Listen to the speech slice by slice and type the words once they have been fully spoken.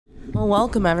Well,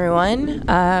 welcome everyone.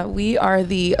 We are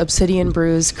the Obsidian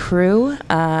Brews crew,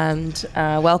 and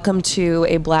welcome to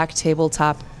a black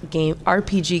tabletop game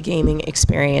RPG gaming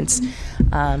experience.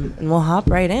 And we'll hop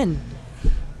right in.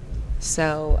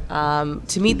 So,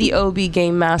 to meet the OB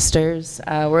Game Masters,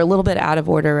 we're a little bit out of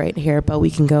order right here, but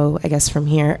we can go, I guess, from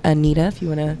here. Anita, if you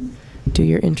want to do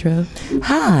your intro.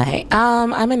 Hi,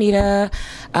 I'm Anita.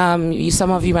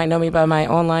 Some of you might know me by my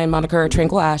online moniker,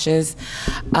 Tranquil Ashes.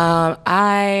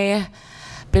 I've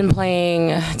been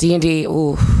playing D&D,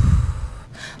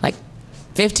 like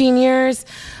 15 years.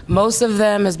 Most of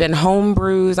them has been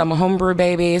homebrews. I'm a homebrew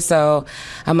baby, so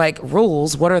I'm like,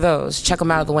 rules, what are those? Check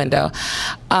them out of the window.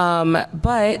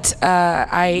 But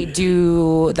I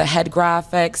do the head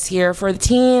graphics here for the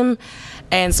team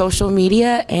and social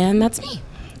media, and that's me.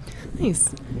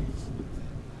 Nice.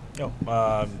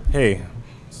 Hey,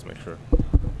 let's make sure.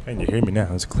 Can you hear me now?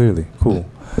 It's clearly cool.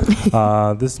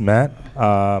 This is Matt.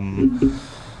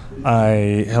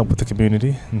 I help with the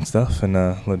community and stuff, and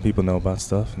letting people know about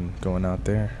stuff, and going out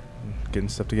there, and getting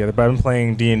stuff together. But I've been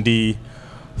playing D&D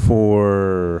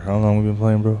for how long have we been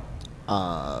playing, bro?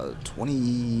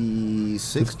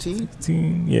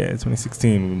 2016. Yeah,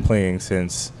 2016. We've been playing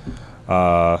since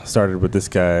started with this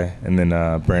guy, and then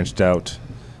branched out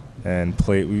and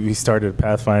played. We started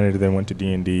Pathfinder, then went to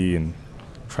D&D, and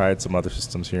tried some other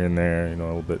systems here and there, a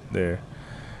little bit there.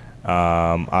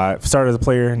 I started as a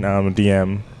player, now I'm a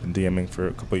DM. Been DMing for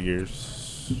a couple of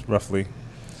years, roughly.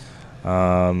 You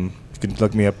can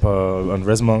look me up on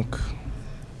Resmonk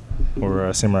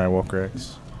or Samurai Walker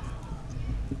X.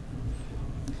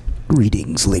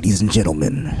 Greetings, ladies and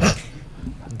gentlemen.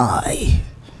 Hi,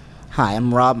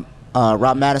 I'm Rob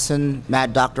Madison,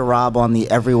 Mad Dr. Rob on the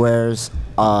Everywheres.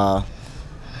 I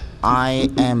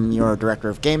am your director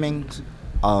of gaming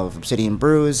of Obsidian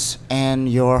Brews and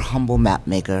your humble map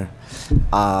maker.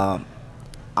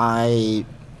 I,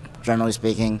 generally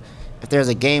speaking, if there's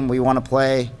a game we want to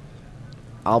play,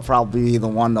 I'll probably be the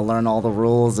one to learn all the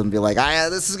rules and be like,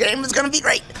 this game is going to be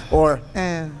great. Or,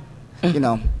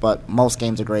 but most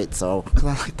games are great, so I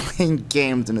like playing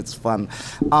games and it's fun.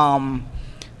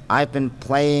 I've been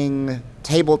playing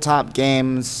tabletop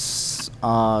games,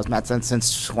 as Matt said,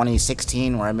 since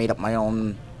 2016, where I made up my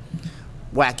own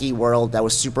wacky world that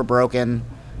was super broken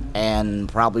and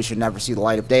probably should never see the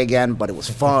light of day again, but it was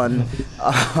fun.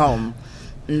 And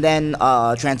then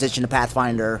transitioned to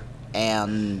Pathfinder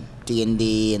and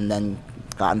D&D, and then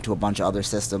got into a bunch of other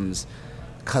systems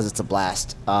because it's a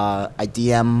blast. I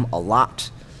DM a lot.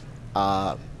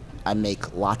 I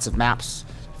make lots of maps.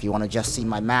 If you want to just see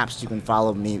my maps, you can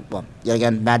follow me, yet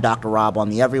again, Mad Dr. Rob on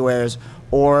the Everywheres.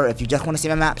 Or if you just want to see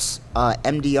my maps,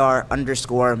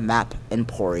 MDR_Map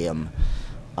Emporium.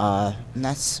 And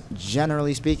that's,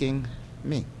 generally speaking,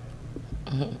 me.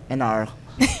 And our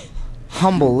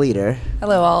humble leader.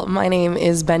 Hello all, my name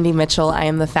is Bendy Mitchell. I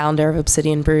am the founder of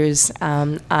Obsidian Brews.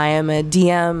 I am a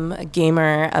DM, a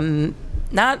gamer,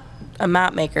 not a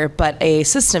map maker, but a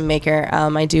system maker.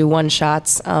 I do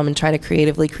one-shots and try to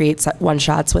creatively create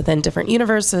one-shots within different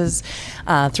universes,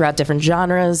 throughout different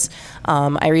genres.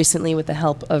 I recently, with the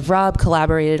help of Rob,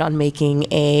 collaborated on making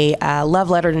a love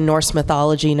letter to Norse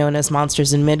mythology known as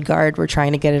Monsters in Midgard. We're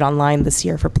trying to get it online this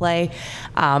year for play.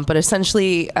 But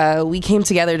essentially, we came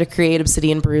together to create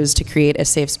Obsidian Brews to create a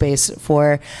safe space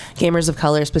for gamers of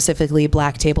color, specifically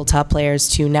black tabletop players,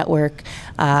 to network,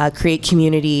 create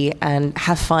community, and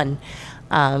have fun.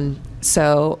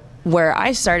 So where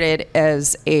I started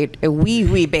as a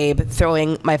wee babe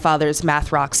throwing my father's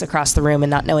math rocks across the room and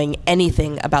not knowing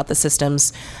anything about the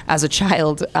systems as a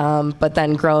child, but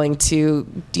then growing to,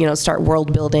 start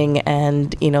world building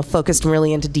and, focused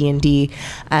really into D&D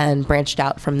and branched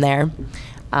out from there.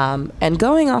 And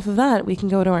going off of that, we can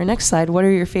go to our next slide. What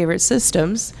are your favorite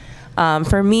systems?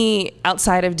 For me,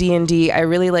 outside of D&D, I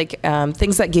really like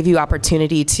things that give you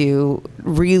opportunity to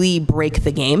really break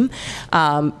the game.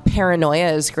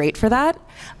 Paranoia is great for that.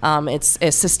 It's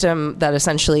a system that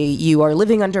essentially you are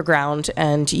living underground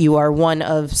and you are one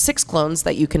of 6 clones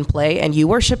that you can play, and you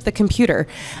worship the computer.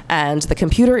 And the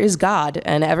computer is God,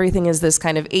 and everything is this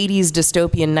kind of 80s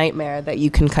dystopian nightmare that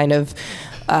you can kind of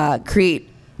create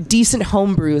decent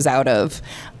homebrews out of.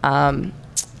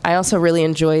 I also really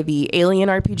enjoy the Alien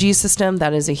RPG system.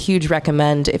 That is a huge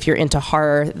recommend if you're into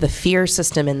horror. The fear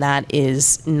system in that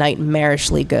is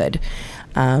nightmarishly good.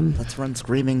 Let's run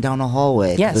screaming down a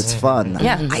hallway. Yes. It's fun.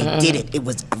 Yeah. I did it. It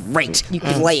was great. You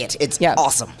play it. It's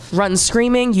awesome. Run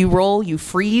screaming, you roll, you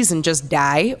freeze, and just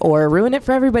die, or ruin it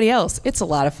for everybody else. It's a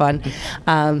lot of fun.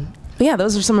 But yeah,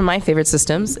 those are some of my favorite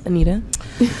systems. Anita?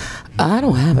 I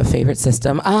don't have a favorite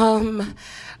system.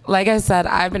 like I said,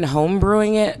 I've been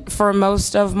homebrewing it for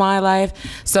most of my life.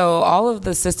 So all of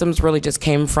the systems really just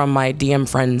came from my DM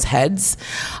friends' heads.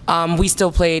 We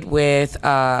still played with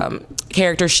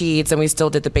character sheets, and we still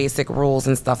did the basic rules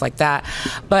and stuff like that.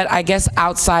 But I guess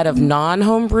outside of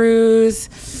non-homebrews,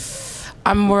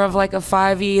 I'm more of like a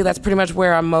 5e. That's pretty much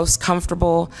where I'm most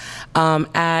comfortable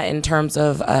at in terms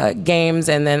of games.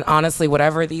 And then honestly,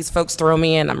 whatever these folks throw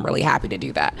me in, I'm really happy to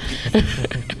do that.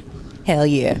 Hell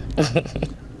yeah.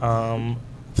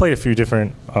 Played a few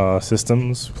different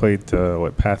systems. Played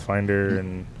Pathfinder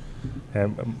and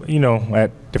you know,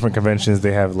 at different conventions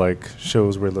they have like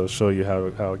shows where they'll show you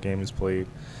how a game is played.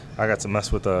 I got to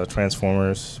mess with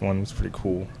Transformers. One was pretty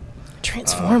cool.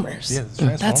 Transformers. Yeah,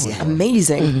 Transformers. That's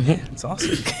amazing. It's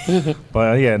awesome.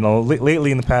 But yeah, no. Lately,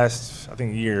 in the past, I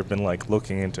think year, I've been like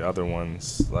looking into other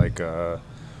ones. Like, you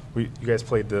guys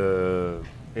played the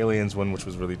Aliens one, which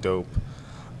was really dope.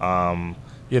 Yeah,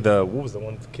 what was the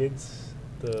one with the kids?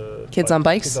 The Kids on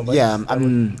Bikes? Yeah,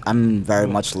 I'm very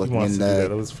much looking in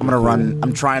the.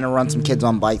 I'm trying to run some Kids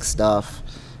on Bike stuff.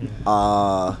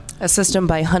 A system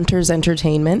by Hunters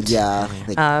Entertainment. Yeah.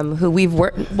 Who we've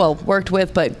worked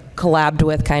with, but collabed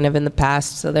with kind of in the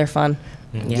past, so they're fun.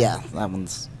 Yeah, that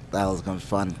was gonna be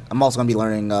fun. I'm also gonna be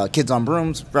learning Kids on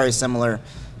Brooms, very similar.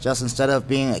 Just instead of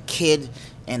being a kid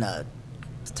in a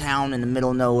town in the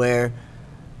middle of nowhere,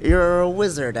 you're a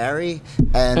wizard, Ari,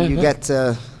 and you get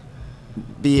to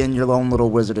be in your own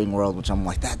little wizarding world, which I'm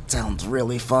like, that sounds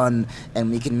really fun, and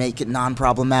we can make it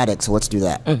non-problematic, so let's do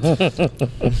that.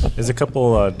 There's a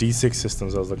couple D6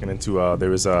 systems I was looking into. There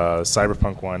was a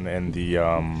Cyberpunk one and the,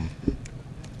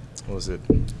 what was it?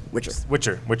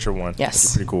 Witcher one. Yes. Which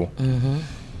is pretty cool.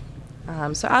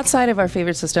 So outside of our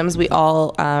favorite systems, we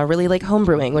all really like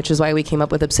homebrewing, which is why we came up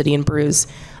with Obsidian Brews.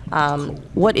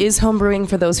 What is homebrewing,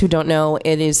 for those who don't know?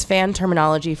 It is fan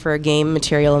terminology for a game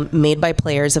material made by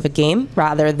players of a game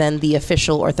rather than the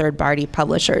official or third-party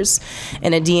publishers.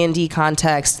 In a D&D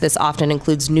context, this often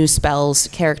includes new spells,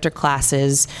 character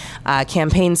classes,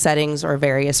 campaign settings, or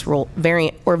various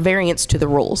variants to the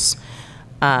rules.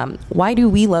 Why do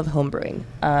we love homebrewing?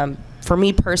 For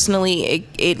me personally,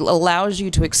 it allows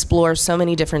you to explore so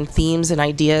many different themes and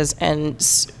ideas and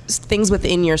things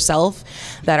within yourself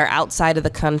that are outside of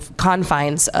the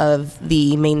confines of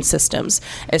the main systems,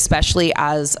 especially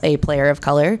as a player of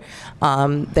color.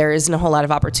 There isn't a whole lot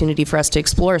of opportunity for us to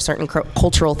explore certain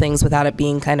cultural things without it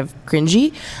being kind of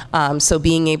cringy. So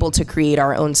being able to create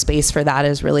our own space for that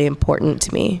is really important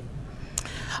to me.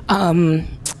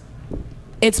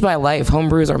 It's my life.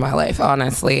 Homebrews are my life,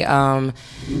 honestly.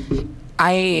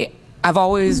 I've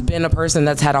always been a person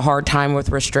that's had a hard time with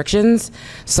restrictions.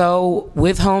 So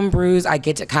with homebrews, I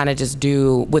get to kind of just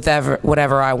do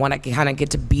whatever I want. I kind of get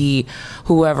to be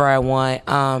whoever I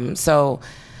want. So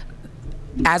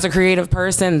as a creative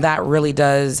person, that really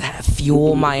does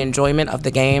fuel my enjoyment of the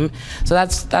game. So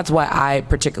that's why I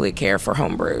particularly care for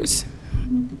homebrews.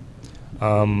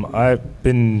 I've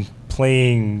been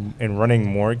playing and running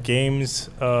more games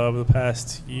over the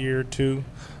past year or two,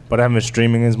 but I haven't been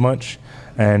streaming as much.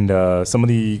 And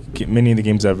many of the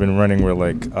games I've been running were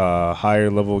like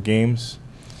higher level games.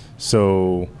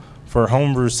 So for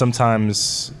homebrews,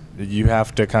 sometimes you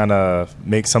have to kind of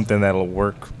make something that'll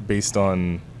work based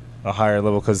on a higher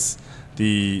level, because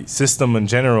the system in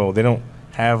general, they don't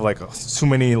have like too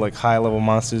many like high level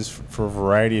monsters for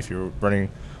variety if you're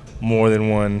running more than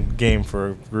one game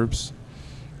for groups.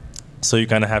 So you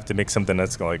kind of have to make something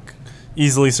that's like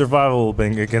easily survivable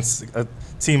against a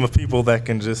team of people that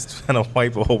can just kind of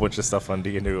wipe a whole bunch of stuff on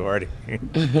D&D already.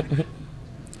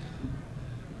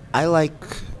 I like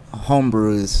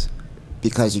homebrews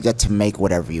because you get to make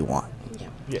whatever you want.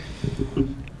 Yeah.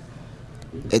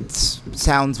 It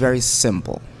sounds very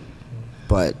simple,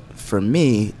 but for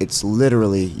me, it's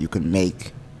literally you can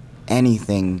make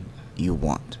anything you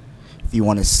want. If you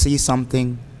want to see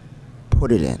something,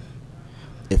 put it in.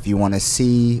 If you want to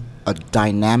see a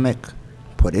dynamic,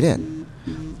 put it in.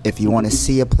 If you want to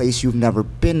see a place you've never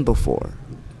been before,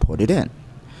 put it in.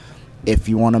 If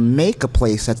you want to make a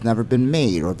place that's never been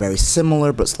made, or very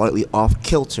similar but slightly off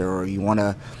kilter, or you want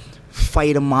to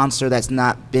fight a monster that's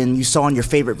not been, you saw in your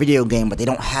favorite video game but they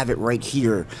don't have it right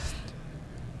here,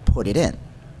 put it in.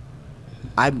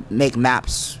 I make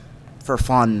maps for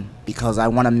fun because I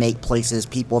want to make places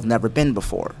people have never been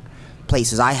before.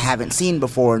 Places I haven't seen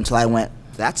before until I went,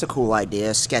 that's a cool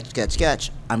idea,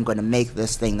 sketch. I'm going to make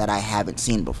this thing that I haven't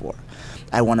seen before.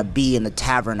 I want to be in a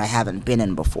tavern I haven't been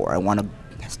in before. I want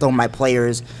to throw my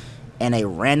players in a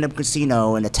random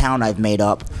casino in a town I've made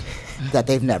up that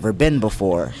they've never been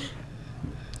before.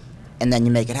 And then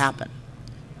you make it happen.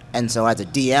 And so as a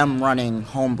DM running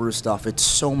homebrew stuff, it's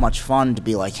so much fun to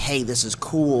be like, hey, this is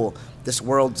cool. This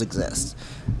world exists.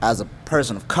 As a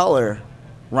person of color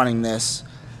running this,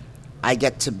 I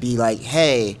get to be like,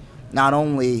 hey, not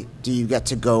only do you get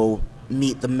to go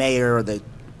meet the mayor or the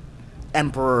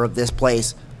emperor of this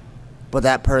place, but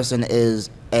that person is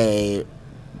a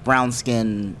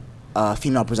brown-skinned,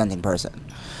 female-presenting person.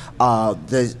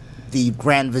 The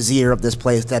Grand Vizier of this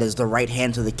place that is the right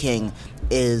hand to the king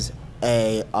is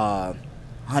a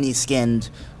honey-skinned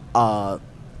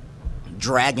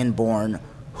dragonborn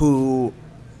who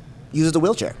uses a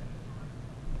wheelchair.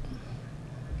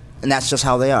 And that's just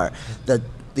how they are. The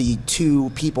two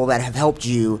people that have helped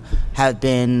you have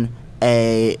been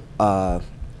a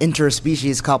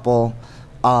interspecies couple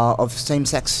of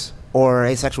same-sex or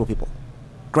asexual people.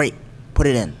 Great. Put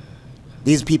it in.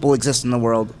 These people exist in the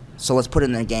world, so let's put it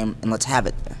in a game and let's have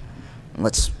it there. And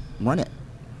let's run it.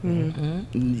 Mm-hmm.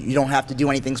 You don't have to do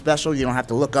anything special. You don't have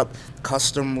to look up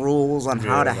custom rules on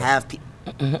how to have people.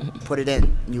 Put it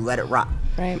in. You let it rock.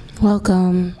 Right.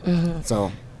 Welcome.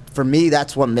 So, for me,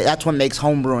 that's what makes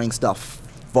homebrewing stuff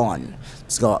fun.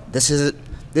 So this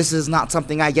is not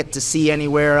something I get to see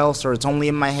anywhere else, or it's only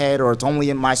in my head, or it's only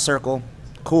in my circle.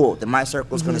 Cool. Then my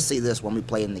circle is going to see this when we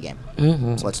play in the game.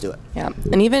 So let's do it. Yeah,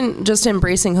 and even just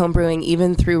embracing homebrewing,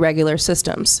 even through regular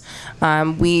systems.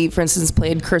 We, for instance,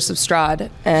 played Curse of Strahd,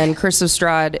 and Curse of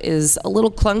Strahd is a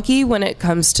little clunky when it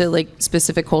comes to like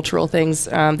specific cultural things.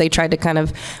 They tried to kind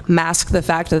of mask the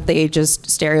fact that they just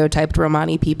stereotyped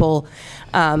Romani people,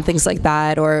 things like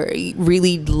that, or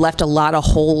really left a lot of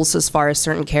holes as far as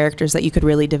certain characters that you could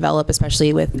really develop,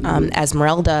 especially with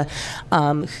Esmeralda,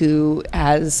 who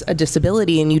has a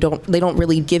disability, and they don't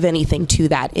really give anything to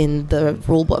that in the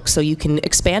rule book, so you can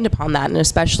expand upon that. And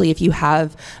especially if you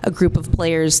have a group of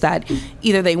players that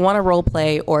either they want to role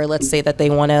play, or let's say that they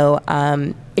want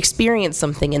to experience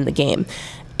something in the game.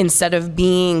 Instead of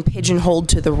being pigeonholed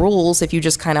to the rules, if you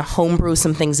just kind of homebrew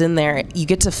some things in there, you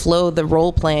get to flow the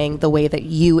role playing the way that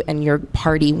you and your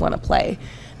party want to play,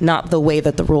 not the way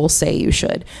that the rules say you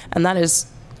should. And that is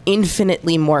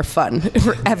infinitely more fun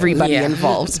for everybody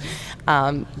involved.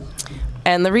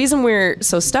 And the reason we're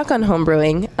so stuck on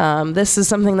homebrewing, this is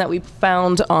something that we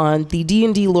found on the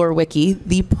D&D lore wiki,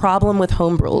 the problem with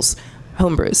homebrews.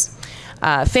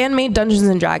 Fan-made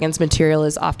Dungeons & Dragons material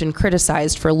is often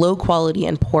criticized for low quality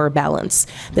and poor balance.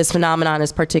 This phenomenon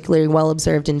is particularly well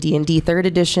observed in D&D 3rd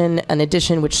edition, an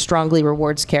edition which strongly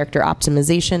rewards character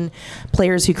optimization.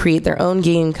 Players who create their own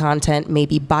game content may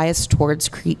be biased towards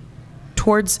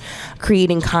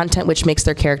creating content which makes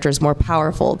their characters more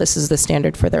powerful. This is the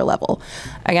standard for their level.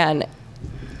 Again,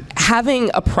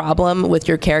 having a problem with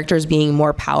your characters being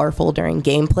more powerful during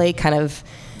gameplay kind of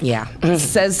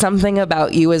says something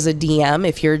about you as a DM.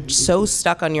 If you're so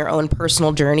stuck on your own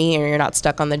personal journey and you're not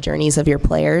stuck on the journeys of your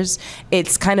players,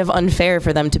 it's kind of unfair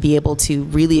for them to be able to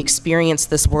really experience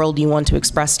this world you want to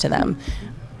express to them.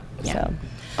 Yeah.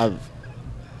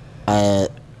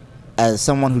 As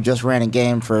someone who just ran a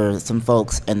game for some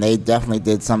folks, and they definitely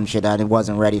did some shit I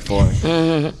wasn't ready for.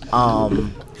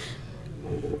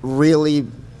 Really,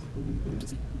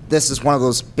 this is one of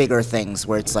those bigger things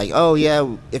where it's like, oh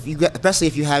yeah, especially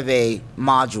if you have a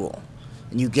module,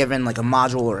 and you give in like a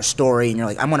module or a story, and you're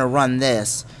like, I'm gonna run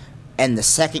this, and the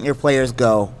second your players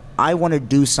go, I want to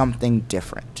do something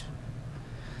different.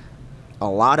 A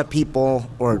lot of people,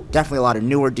 or definitely a lot of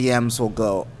newer DMs, will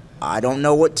go, I don't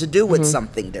know what to do with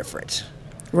something different.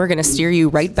 We're going to steer you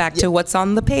right back to what's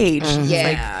on the page.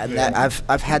 Yeah,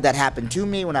 I've had that happen to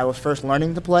me when I was first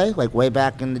learning to play, like way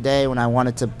back in the day when I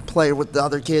wanted to play with the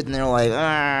other kids, and they were like,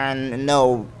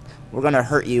 no, we're going to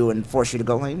hurt you and force you to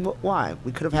go. Like, why?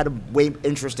 We could have had a way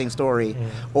interesting story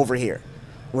over here,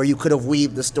 where you could have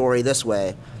weaved the story this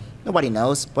way. Nobody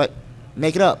knows, but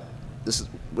make it up. This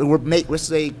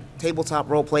is a tabletop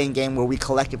role-playing game where we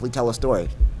collectively tell a story.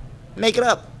 Make it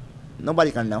up.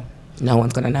 Nobody's gonna know. No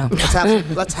one's gonna know. Let's have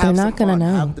They're some not gonna fun.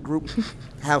 know. Have the group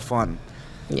have fun.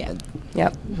 Yeah.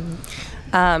 Yep.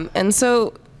 And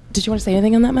so, did you want to say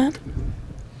anything on that, Matt?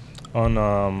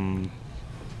 On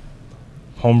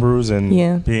homebrews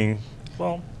and being,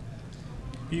 well,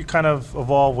 you kind of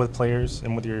evolve with players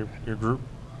and with your group.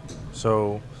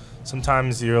 So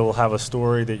sometimes you'll have a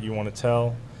story that you want to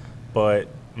tell, but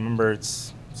remember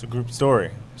it's a group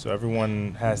story. So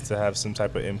everyone has to have some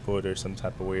type of input or some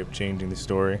type of way of changing the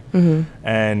story.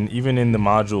 And even in the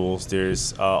modules,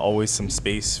 there's always some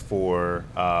space for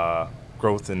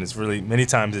growth. And it's really, many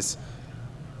times it's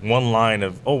one line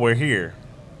of, oh, we're here.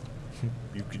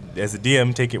 You could, as a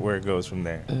DM, take it where it goes from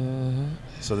there.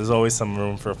 So there's always some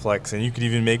room for flex. And you could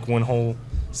even make one whole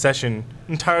session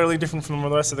entirely different from the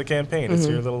rest of the campaign. It's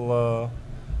your little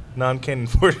non-canon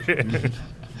portion.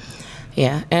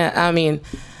 Yeah, and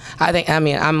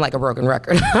I'm like a broken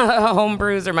record.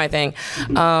 Homebrews are my thing,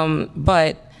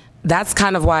 but that's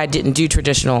kind of why I didn't do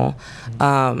traditional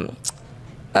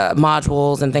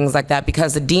modules and things like that,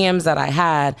 because the DMs that I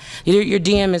had, your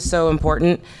DM is so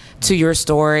important to your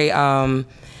story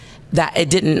that it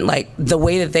didn't, like, the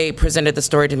way that they presented the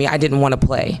story to me, I didn't want to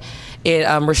play. It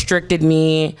restricted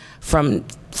me from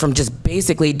just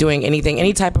basically doing anything,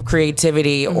 any type of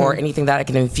creativity or anything that I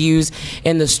can infuse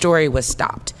in the story was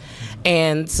stopped.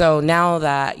 And so now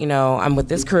that, I'm with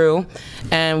this crew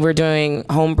and we're doing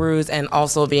homebrews and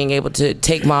also being able to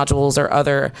take modules or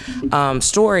other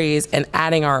stories and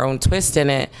adding our own twist in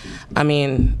it, I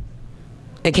mean,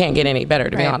 it can't get any better,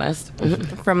 to be honest.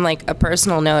 From like a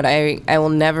personal note, I will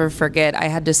never forget, I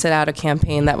had to sit out a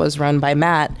campaign that was run by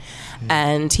Matt,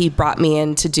 and he brought me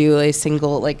in to do a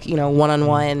single,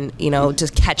 one-on-one,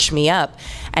 just catch me up.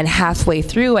 And halfway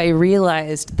through, I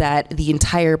realized that the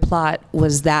entire plot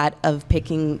was that of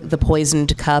picking the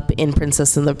poisoned cup in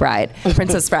Princess Bride.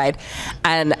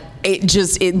 And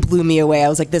it blew me away. I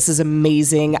was like, this is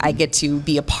amazing. I get to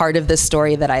be a part of this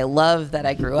story that I love, that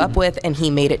I grew up with, and he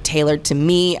made it tailored to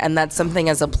me. And that's something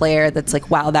as a player that's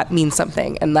like, wow, that means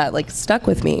something. And that stuck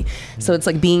with me. So it's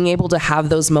like being able to have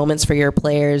those moments for your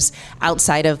players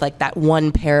outside of that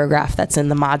one paragraph that's in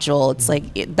the module. It's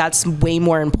that's way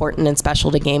more important and special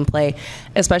to gameplay,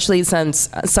 especially since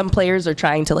some players are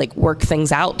trying to work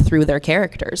things out through their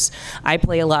characters. I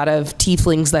play a lot of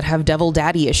tieflings that have devil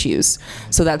daddy issues,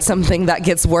 so that's something that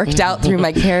gets worked out through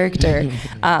my character.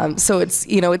 So it's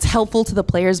it's helpful to the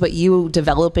players, but you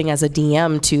developing as a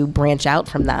DM to branch out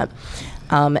from that.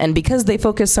 And because they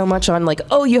focus so much on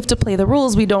you have to play the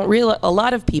rules, a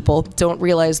lot of people don't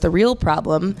realize the real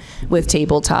problem with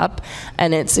tabletop,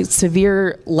 and it's a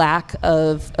severe lack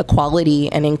of equality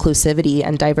and inclusivity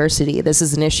and diversity. This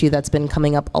is an issue that's been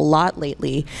coming up a lot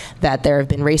lately, that there have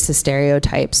been racist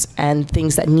stereotypes and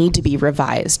things that need to be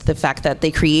revised. The fact that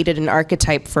they created an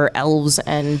archetype for elves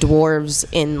and dwarves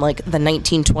in the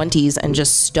 1920s and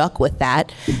just stuck with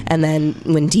that, and then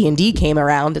when D&D came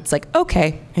around, it's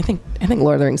okay, I think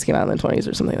Lord of the Rings came out in the 20s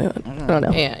or something like that. I don't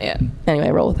know. Yeah.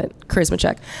 Anyway, roll with it. Charisma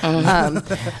check.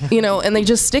 And they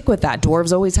just stick with that.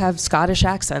 Dwarves always have Scottish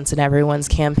accents in everyone's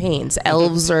campaigns.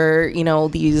 Elves are,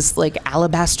 these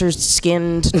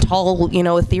alabaster-skinned, tall,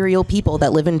 ethereal people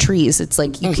that live in trees. It's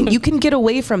you can get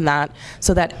away from that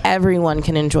so that everyone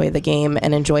can enjoy the game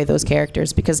and enjoy those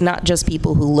characters, because not just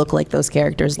people who look like those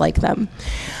characters like them.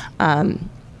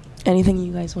 Anything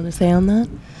you guys want to say on that?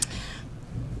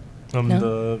 No?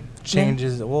 The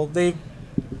changes, well, they've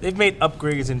made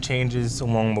upgrades and changes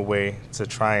along the way to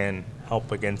try and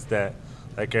help against that.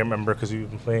 I remember, because we've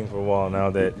been playing for a while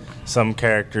now, that some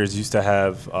characters used to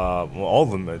have, all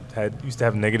of them used to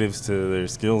have negatives to their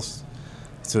skills,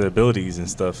 to their abilities and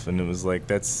stuff, and it was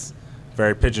that's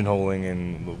very pigeonholing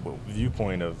in the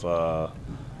viewpoint of,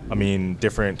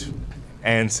 different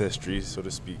ancestries, so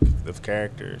to speak, of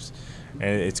characters.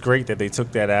 And it's great that they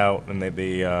took that out and that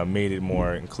they made it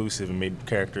more inclusive and made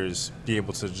characters be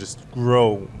able to just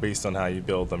grow based on how you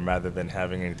build them rather than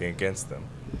having anything against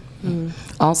them.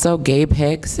 Also, Gabe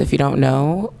Hicks, if you don't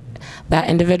know, that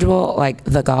individual,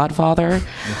 the godfather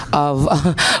of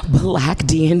Black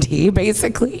D&D,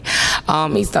 basically.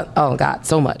 He's done, oh God,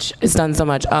 so much. It's done so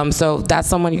much. So that's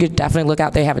someone you could definitely look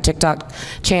out. They have a TikTok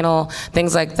channel,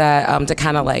 things like that, to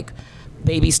kind of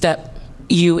baby step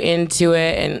you into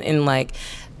it, and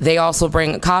they also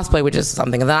bring cosplay, which is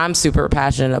something that I'm super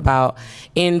passionate about,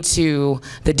 into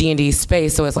the D&D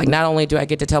space. So it's not only do I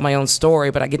get to tell my own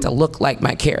story, but I get to look like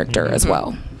my character as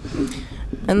well.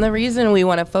 And the reason we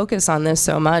want to focus on this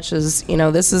so much is,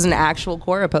 this is an actual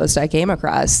Quora post I came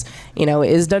across.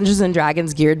 Is Dungeons &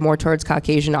 Dragons geared more towards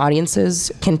Caucasian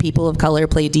audiences? Can people of color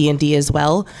play D&D as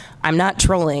well? I'm not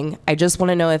trolling. I just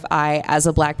want to know if I, as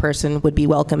a Black person, would be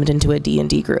welcomed into a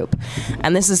D&D group.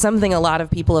 And this is something a lot of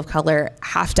people of color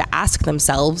have to ask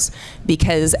themselves,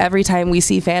 because every time we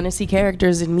see fantasy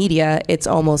characters in media, it's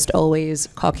almost always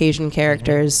Caucasian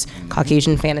characters,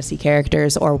 Caucasian fantasy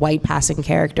characters, or white passing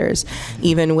characters.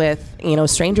 Even with,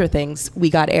 Stranger Things, we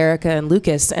got Erica and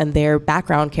Lucas and their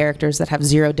background characters that have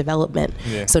zero development.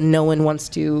 Yeah. So no one wants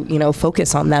to,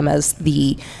 focus on them as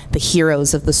the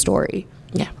heroes of the story.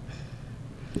 Yeah.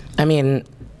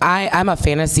 I'm a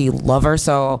fantasy lover,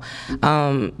 so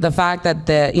the fact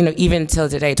that even till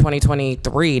today,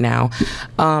 2023 now,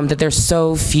 that there's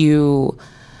so few,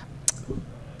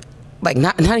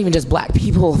 not even just Black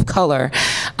people of color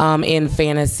in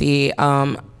fantasy,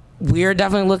 we're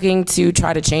definitely looking to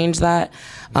try to change that,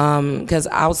 because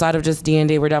outside of just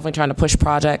D&D, we're definitely trying to push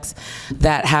projects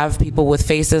that have people with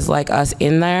faces like us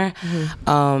in there.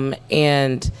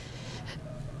 And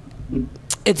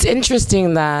it's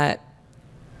interesting that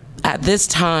at this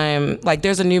time, like,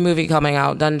 there's a new movie coming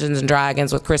out, Dungeons and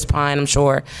Dragons, with Chris Pine. I'm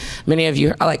sure many of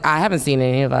you, like, I haven't seen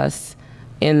any of us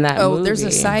in that movie. Oh, there's a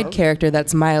side character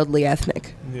that's mildly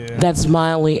ethnic. Yeah. That's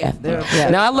mildly ethnic.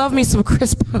 Now, I love me some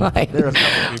Chris Pine.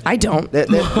 I don't.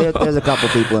 There's a couple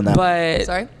people in that one. But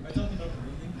Sorry?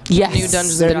 yes, New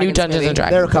Dungeons the and new Dragons Dungeons movie. and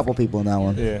Dragons. There are a couple people in that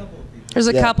one. Yeah. There's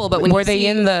a couple, but when Were you they see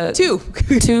in the two?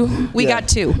 two? We got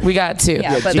two. We got two.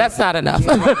 Yeah, but that's not enough.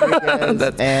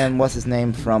 And what's his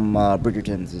name from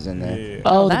Bridgerton's is in there. Yeah.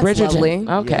 Oh, the that's Bridgerton. lovely.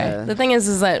 Okay. Yeah. The thing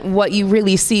is that what you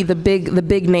really see, the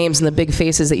big names and the big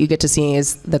faces that you get to see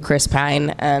is the Chris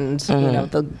Pine and you know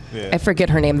I forget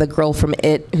her name, the girl from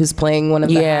It who's playing one of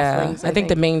the halflings. I think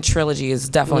the main trilogy is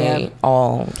definitely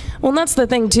all. Well, and that's the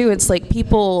thing too. It's like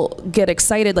people get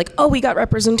excited, like, oh, we got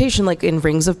representation, like in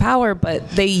Rings of Power, but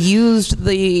they used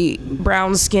the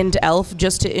brown-skinned elf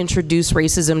just to introduce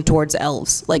racism towards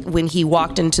elves. Like when he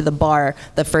walked into the bar,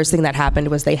 the first thing that happened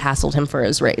was they hassled him for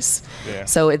his race. Yeah.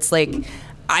 So it's like,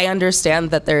 I understand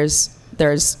that there's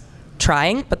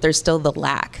trying, but there's still the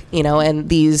lack, you know. And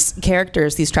these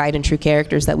characters, these tried and true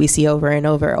characters that we see over and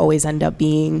over, always end up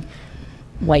being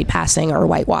white passing or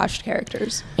whitewashed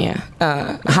characters. Yeah.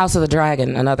 House of the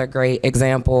Dragon, another great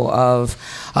example of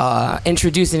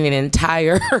introducing an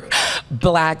entire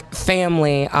black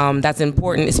family that's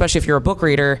important, especially if you're a book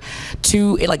reader,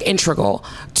 to like integral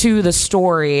to the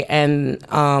story. And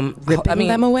Ripping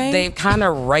them away? They've kind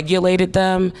of regulated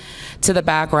them to the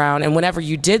background. And whenever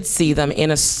you did see them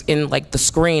in like the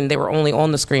screen, they were only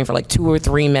on the screen for like 2 or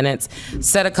 3 minutes,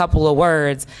 said a couple of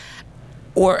words,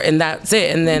 and that's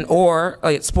it. And then,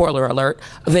 spoiler alert,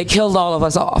 they killed all of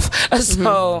us off.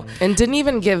 So, and didn't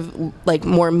even give like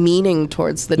more meaning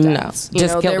towards the deaths. No, you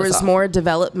just know, killed there us was off. more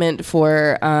development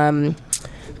for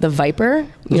the Viper,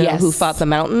 you know, Yes. who fought the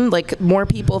Mountain. Like more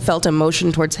people felt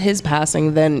emotion towards his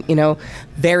passing than, you know,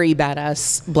 very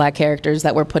badass black characters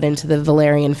that were put into the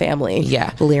Valerian family. Yeah.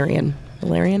 Valerian. But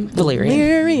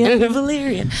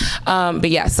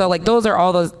yeah, so like those are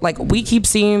all those, like, we keep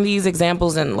seeing these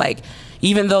examples, and like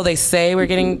even though they say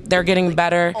they're getting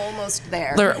better, Almost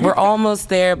there. we're almost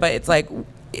there, but it's like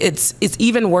it's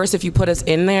even worse if you put us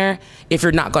in there if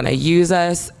you're not going to use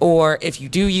us, or if you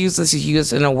do use us, you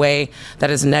use us in a way that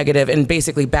is negative, and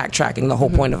basically backtracking the whole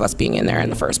point of us being in there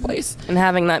in the first place. And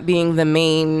having that being the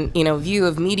main, you know, view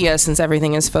of media, since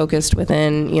everything is focused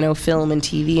within, you know, film and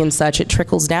TV and such, it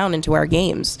trickles down into our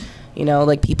games. You know,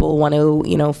 like people want to,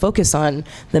 you know, focus on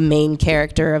the main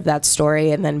character of that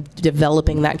story and then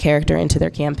developing that character into their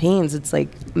campaigns. It's like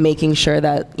making sure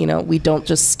that, you know, we don't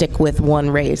just stick with one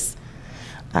race.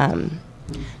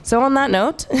 So on that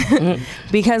note,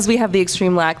 because we have the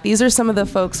extreme lack, these are some of the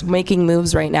folks making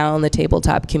moves right now in the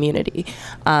tabletop community.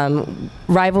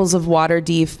 Rivals of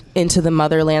Waterdeep into the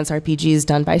Motherlands RPGs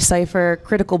done by Cypher.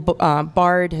 Critical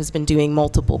Bard has been doing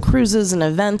multiple cruises and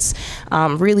events,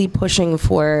 really pushing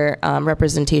for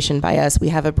representation by us. We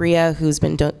have Abria, who's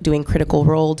been doing Critical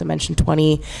Role, Dimension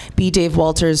 20. B. Dave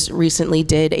Walters recently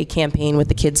did a campaign with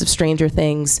the kids of Stranger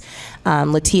Things.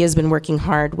 Latia's been working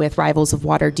hard with Rivals of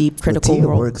Waterdeep, Critical Latia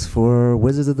Role. works for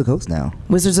Wizards of the Coast now.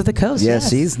 Wizards of the Coast. Yeah, yes.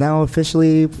 she's now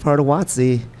officially part of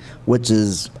WotC, which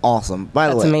is awesome. By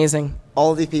the way, That's amazing.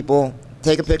 all of these people,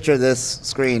 take a picture of this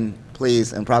screen,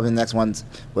 please, and probably the next ones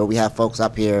where we have folks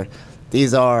up here.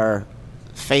 These are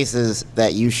faces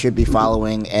that you should be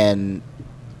following, and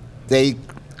they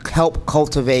help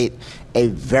cultivate a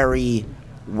very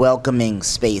welcoming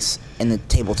space in the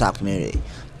tabletop community.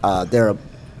 There are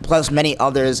plus many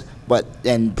others,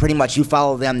 and pretty much you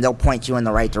follow them, they'll point you in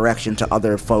the right direction to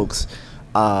other folks,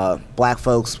 black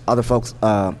folks, other folks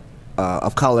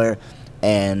of color,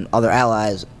 and other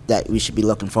allies that we should be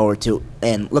looking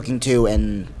to,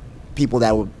 and people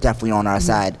that were definitely on our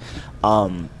side.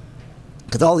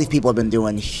 Because all these people have been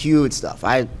doing huge stuff.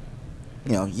 We're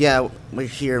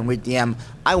here and we DM.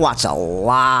 I watch a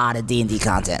lot of D&D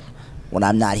content when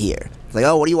I'm not here. It's like,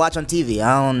 oh, what do you watch on TV?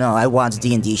 I don't know. I watch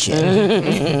D&D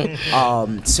shit.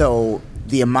 So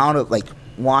the amount of like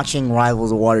watching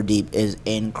Rivals of Waterdeep is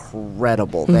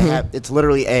incredible. They have, it's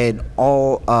literally an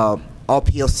all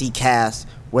PLC cast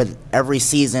with every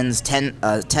season's 10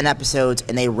 episodes,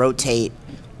 and they rotate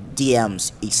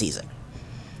DMs each season.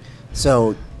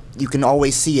 So you can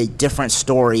always see a different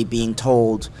story being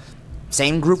told.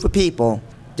 Same group of people,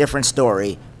 different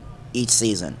story each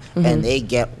season, and they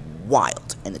get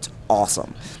wild, and it's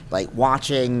awesome. Like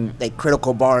watching a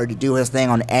Critical Bard do his thing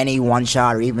on any one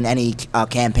shot or even any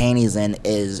campaign he's in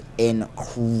is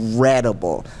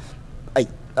incredible. Like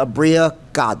Abria,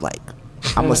 godlike.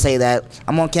 I'm gonna say that.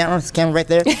 I'm on camera. Is the camera right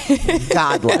there?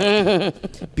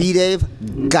 Godlike. B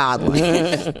Dave,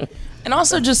 godlike. And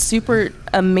also just super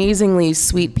amazingly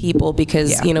sweet people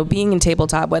because, you know, being in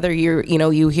tabletop, whether you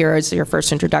hear it's your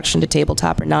first introduction to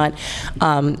tabletop or not,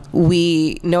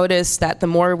 we notice that the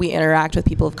more we interact with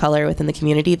people of color within the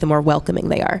community, the more welcoming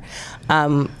they are.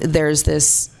 There's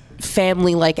this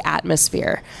family-like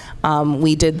atmosphere.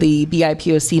 We did the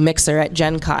BIPOC mixer at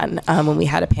Gen Con when we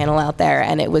had a panel out there,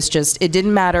 and it was just, it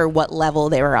didn't matter what level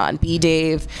they were on.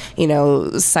 B-Dave, you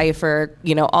know, Cypher,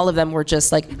 you know, all of them were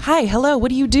just like, hi, hello,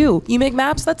 what do? You make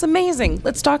maps? That's amazing.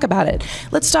 Let's talk about it.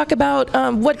 Let's talk about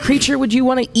what creature would you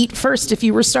want to eat first if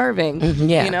you were starving?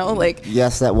 Yeah. You know, like.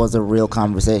 Yes, that was a real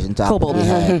conversation topic Kobold. we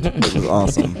had. It was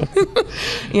awesome.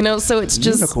 You know, so it's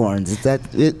just. Unicorns. I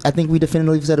think we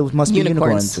definitively said it must be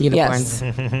unicorns. Unicorns.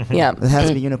 Yes. Yeah. It has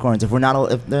to be unicorns. If we're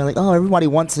not, if they're like, oh, everybody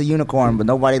wants a unicorn, but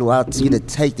nobody allows you to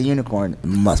take the unicorn, it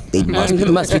must be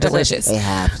delicious. They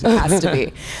have to. It has to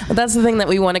be. But that's the thing that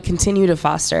we want to continue to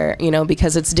foster, you know,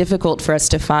 because it's difficult for us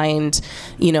to find,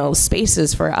 you know,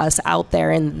 spaces for us out there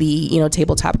in the, you know,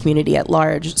 tabletop community at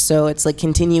large. So it's like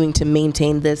continuing to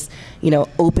maintain this, you know,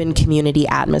 open community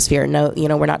atmosphere. No, you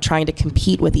know, we're not trying to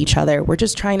compete with each other. We're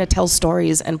just trying to tell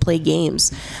stories and play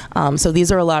games. So these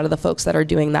are a lot of the folks that are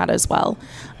doing that as well.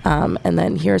 And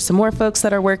then here are some more folks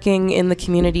that are working in the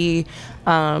community.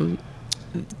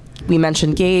 We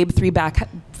mentioned Gabe,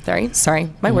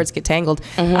 my words get tangled.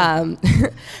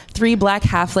 3 Black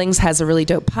Halflings has a really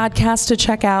dope podcast to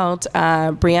check out.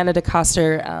 Brianna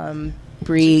DeCoster,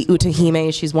 Brie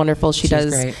Utahime, she's wonderful. She's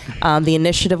does great. The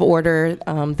Initiative Order.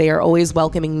 They are always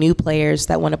welcoming new players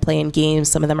that want to play in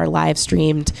games. Some of them are live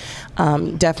streamed.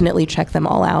 Definitely check them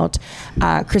all out.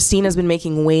 Christina's been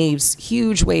making waves,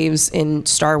 huge waves in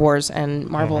Star Wars and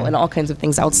Marvel and all kinds of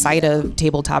things outside of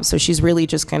tabletop. So she's really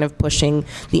just kind of pushing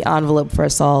the envelope for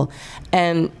us all.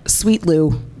 And Sweet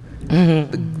Lou.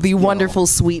 The wonderful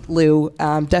Sweet Lou.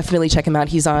 Definitely check him out.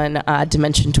 He's on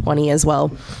Dimension 20 as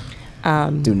well.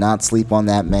 Do not sleep on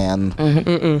that man.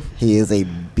 He is a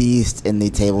beast in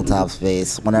the tabletop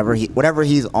space. Whatever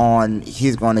he's on,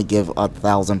 he's going to give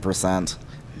 1,000%.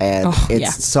 And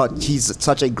he's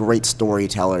such a great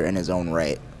storyteller in his own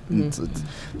right.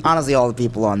 Honestly, all the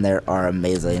people on there are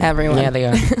amazing. Everyone. Yeah, they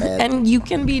are. And you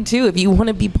can be too if you want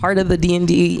to be part of the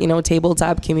D&D, you know,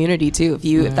 tabletop community too.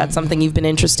 If that's something you've been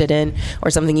interested in or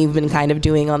something you've been kind of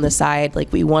doing on the side,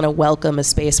 like we want to welcome a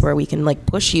space where we can like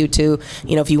push you to,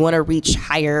 you know, if you want to reach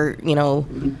higher, you know,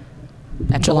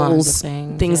 Echelons,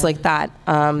 things like that.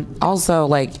 Also,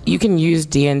 like you can use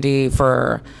D&D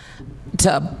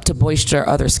to bolster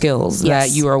other skills that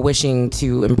you are wishing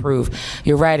to improve.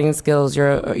 Your writing skills,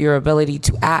 your ability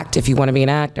to act if you want to be an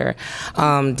actor.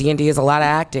 D&D is a lot of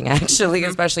acting, actually,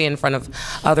 especially in front of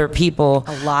other people.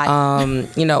 A lot.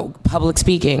 You know, public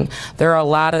speaking. There are a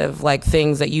lot of like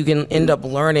things that you can end up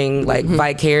learning like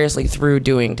vicariously through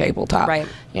doing tabletop. Right.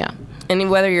 Yeah. And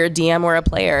whether you're a DM or a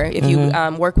player, if you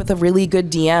work with a really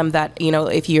good DM that, you know,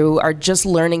 if you are just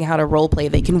learning how to role play,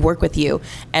 they can work with you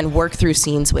and work through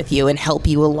scenes with you and help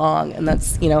you along. And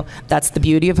that's, you know, that's the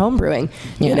beauty of homebrewing.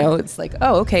 You know, it's like,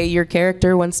 oh, okay, your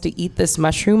character wants to eat this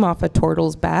mushroom off a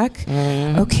turtle's back.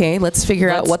 Okay, let's figure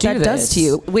out what that does to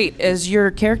you. Wait, as your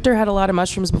character had a lot of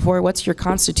mushrooms before, what's your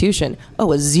constitution?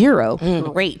 Oh, a 0.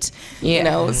 Great. You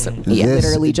know, so, This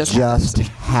literally just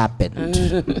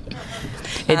happened.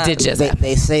 It did just happen.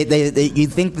 They say you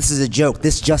think this is a joke.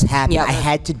 This just happened. Yep. I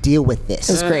had to deal with this.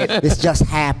 It was great. This just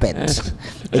happened.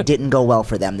 It didn't go well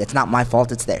for them. It's not my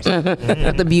fault. It's theirs.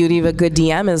 The beauty of a good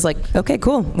DM is like, okay,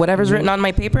 cool. Whatever's written on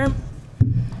my paper.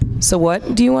 So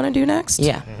what do you want to do next?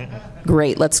 Yeah.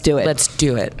 Great. Let's do it. Let's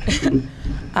do it.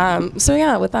 So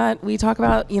yeah, with that, we talk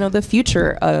about, you know, the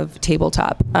future of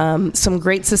tabletop. Some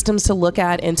great systems to look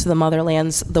at into the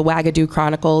Motherlands, the Wagadoo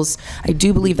Chronicles. I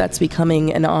do believe that's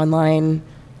becoming an online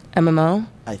MMO.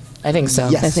 I think so.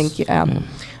 Yes. I think,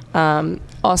 yeah.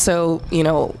 Also, you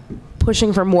know,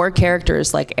 pushing for more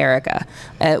characters like Erica.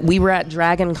 We were at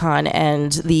Dragon Con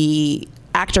and the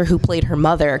actor who played her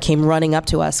mother came running up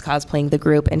to us cosplaying the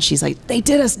group and she's like, they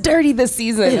did us dirty this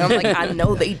season. And I'm like, I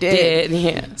know they did.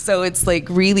 Yeah. So it's like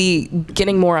really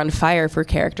getting more on fire for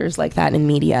characters like that in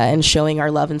media and showing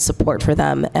our love and support for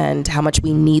them and how much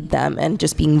we need them and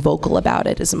just being vocal about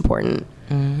it is important.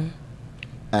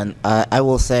 And I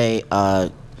will say,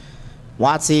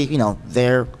 WotC, you know,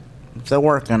 they're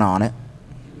working on it.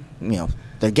 You know,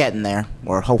 they're getting there,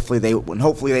 or hopefully they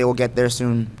will get there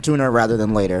sooner rather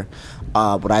than later.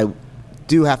 But I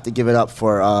do have to give it up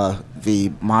for the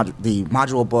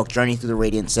module book, Journey Through the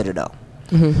Radiant Citadel.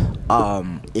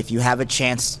 If you have a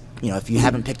chance, if you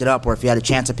haven't picked it up, or if you had a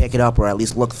chance to pick it up, or at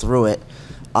least look through it,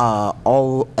 I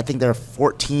think there are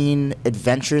 14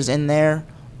 adventures in there.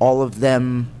 All of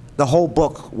them, the whole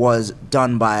book was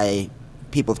done by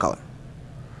people of color.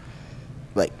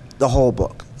 Like, the whole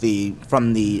book.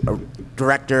 From the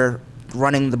director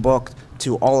running the book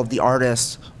to all of the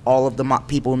artists, all of the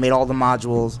people who made all the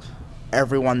modules,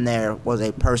 everyone there was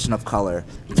a person of color.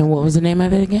 And what was the name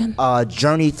of it again?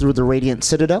 Journey Through the Radiant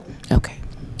Citadel. Okay.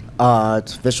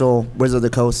 It's official Wizard of the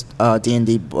Coast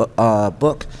D&D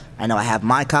book. I know I have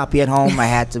my copy at home. I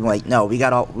had to no, we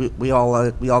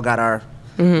all got our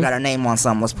got our name on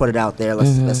something. Let's put it out there.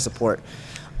 Let's support.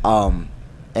 And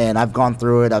I've gone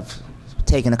through it. I've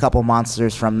taken a couple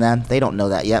monsters from them. They don't know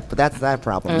that yet, but that's their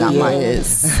problem, not mine.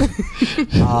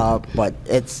 But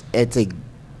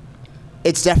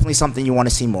it's definitely something you want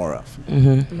to see more of.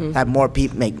 Have more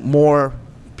people, make more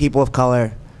people of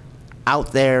color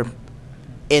out there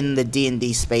in the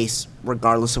D&D space,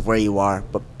 regardless of where you are,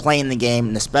 but playing the game,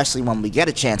 and especially when we get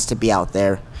a chance to be out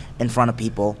there in front of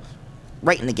people,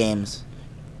 writing the games,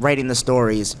 writing the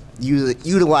stories,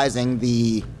 utilizing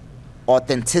the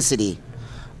authenticity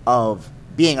of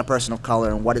being a person of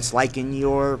color and what it's like in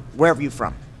wherever you're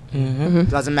from.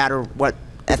 Doesn't matter what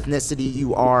ethnicity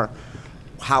you are,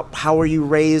 how are you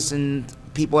raised, and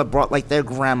people have brought, their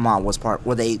grandma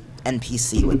were they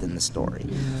NPC within the story.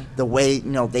 The way,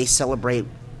 they celebrate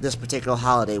this particular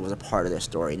holiday was a part of their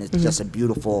story, and it's just a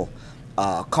beautiful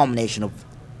culmination of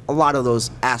a lot of those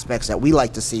aspects that we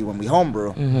like to see when we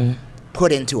homebrew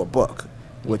put into a book,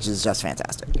 which is just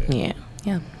fantastic. Yeah.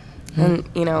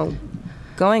 And,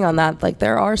 going on that,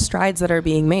 there are strides that are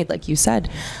being made, like you said,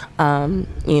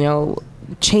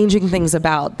 changing things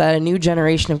about that. A new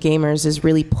generation of gamers is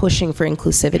really pushing for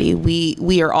inclusivity.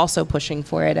 We are also pushing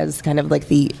for it as kind of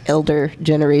the elder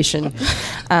generation.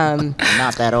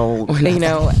 Not that old.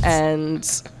 And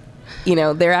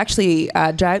they're actually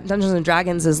Dungeons and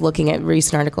Dragons is looking at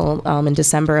recent article in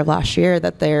December of last year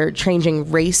that they're changing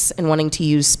race and wanting to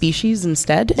use species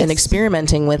instead, and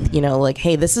experimenting with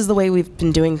hey, this is the way we've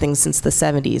been doing things since the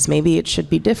 70s. Maybe it should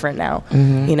be different now.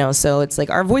 So it's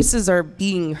our voices are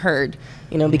being heard.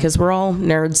 Because we're all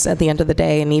nerds at the end of the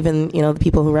day, and even the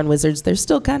people who run Wizards, they're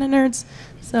still kind of nerds.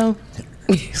 So.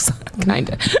 Kind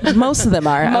of. Most of them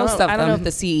are. I don't know if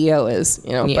the CEO is,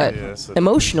 but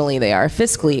emotionally they are.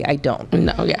 Fiscally, I don't.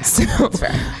 No, yes. So,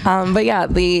 but yeah,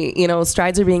 the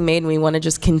strides are being made, and we want to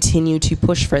just continue to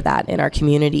push for that in our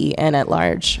community and at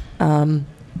large.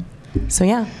 So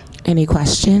yeah. Any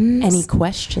questions?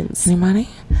 Anybody?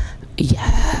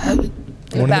 Yeah.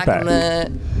 Back in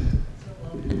the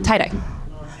tie-dye.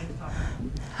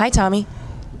 Hi, Tommy.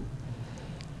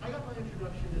 I got my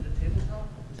introduction to the tabletop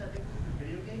setting for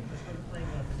video games. I started playing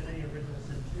Obsidian Original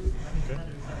Sin 2. I'm kind of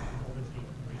excited for this game.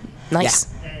 Nice.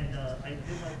 And I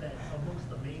did like that amongst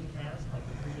the main cast, the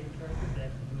 3D characters, they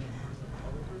actually do a person of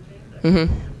color for a change.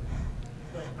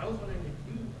 But I was wondering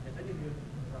if any of you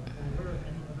have heard of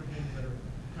any other games that are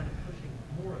kind of pushing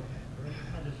more of that, or any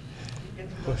kind of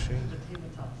introduction to the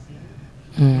tabletop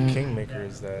scene. Kingmaker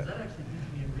is that. That actually used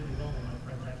me really well when my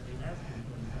friends actually asked me to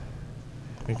play that.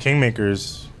 And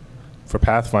Kingmakers for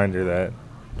Pathfinder, that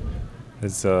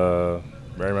is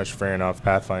very much fair off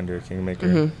Pathfinder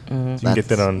Kingmaker. So you can get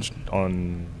that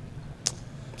on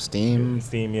Steam.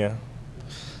 Yeah.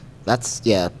 That's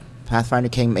Pathfinder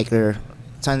Kingmaker.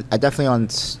 It's definitely on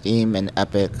Steam and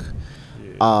Epic.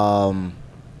 Baldur's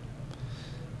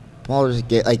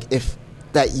Gate, if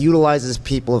that utilizes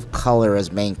people of color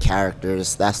as main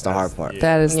characters, that's the hard part.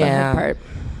 That is the hard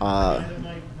part.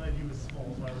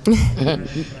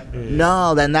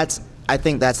 No, then I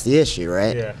think that's the issue,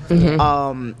 right? Yeah.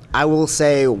 I will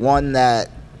say one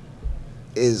that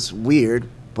is weird,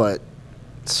 but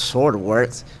sort of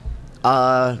works.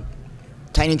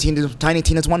 Tiny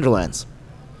Tina's Wonderlands.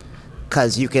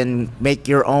 Because you can make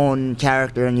your own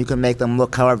character and you can make them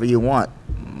look however you want.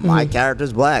 My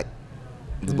character's black.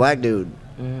 It's a black dude.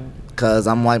 Because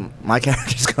I'm my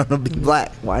character's gonna be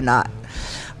black. Why not?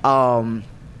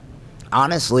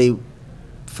 Honestly,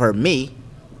 for me,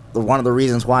 one of the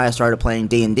reasons why I started playing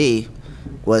D&D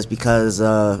was because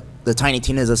the Tiny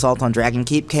Tina's Assault on Dragon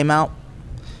Keep came out,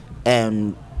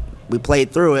 and we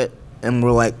played through it, and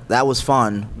we're like, that was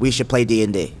fun. We should play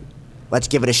D&D. Let's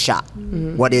give it a shot.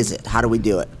 What is it? How do we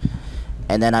do it?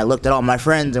 And then I looked at all my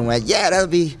friends and went, yeah, that'll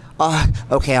be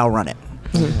okay. I'll run it.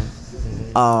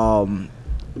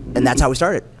 And that's how we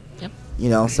started.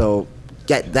 Yep. So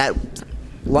get that.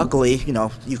 Luckily,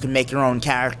 you can make your own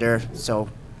character. So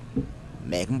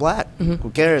make them black. Who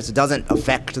cares? It doesn't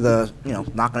affect the,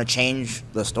 not going to change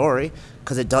the story,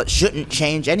 because shouldn't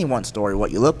change anyone's story.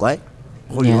 What you look like,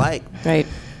 who you like, Right.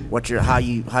 how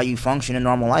you function in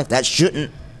normal life. That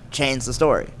shouldn't change the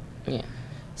story. Yeah.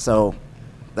 So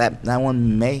that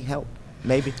one may help,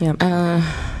 maybe. Yeah.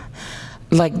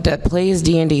 Like that plays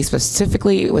D&D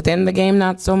specifically within the game,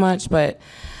 not so much, but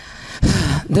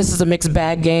this is a mixed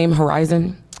bag game.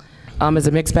 Horizon is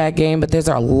a mixed bag game, but there's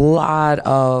a lot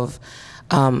of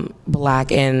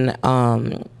black and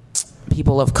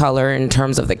people of color in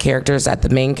terms of the characters that the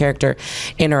main character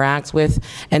interacts with,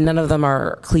 and none of them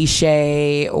are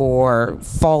cliche or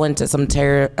fall into some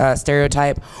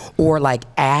stereotype or like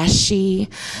ashy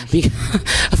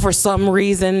for some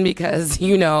reason, because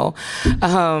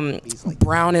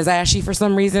brown is ashy for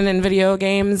some reason in video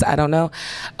games. I don't know,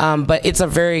 but it's a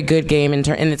very good game and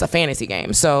it's a fantasy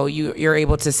game, so you're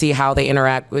able to see how they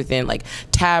interact within like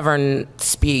tavern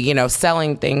speak,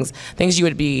 selling things you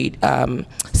would be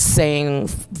saying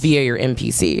via your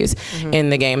NPCs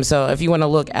in the game. So if you want to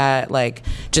look at like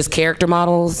just character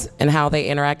models and how they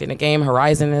interact in a game,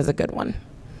 Horizon is a good one.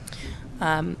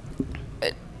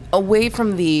 Away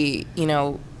from I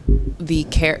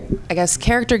guess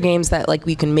character games that like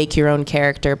you can make your own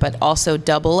character, but also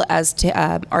double as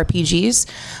RPGs,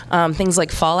 things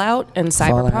like Fallout and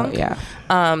Cyberpunk.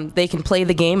 They can play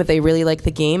the game if they really like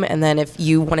the game, and then if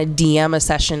you want to DM a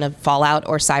session of Fallout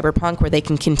or Cyberpunk where they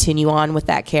can continue on with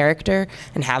that character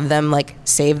and have them like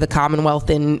save the Commonwealth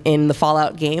in the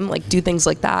Fallout game, like do things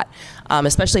like that.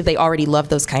 Especially if they already love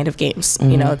those kind of games.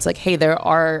 It's like, hey, there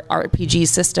are RPG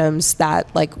systems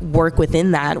that like work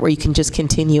within that where you can just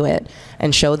continue it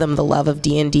and show them the love of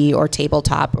D&D or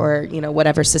tabletop or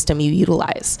whatever system you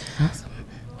utilize. Awesome.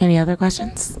 Any other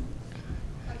questions?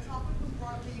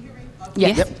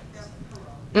 Yes.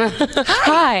 Yep.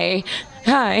 Hi.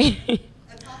 Hi. A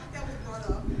topic that was brought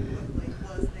up quickly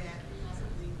was that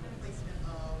possibly replacement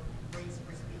of race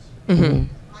for species.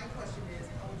 My question is,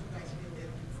 how would you guys feel if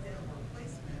instead of a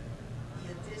replacement,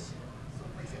 the addition, so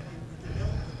for example, the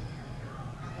development of the character,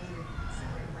 not only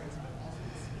considering race, but also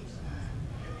the species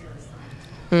that they're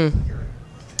assigned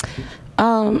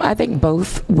to? I think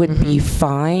both would be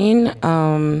fine.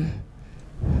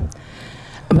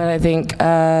 But I think,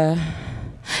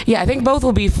 I think both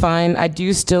will be fine. I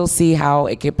do still see how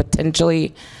it could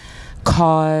potentially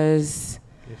cause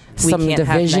some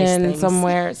division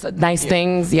somewhere. Nice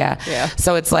things, yeah.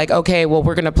 So it's like, okay, well,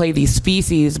 we're going to play these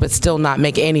species, but still not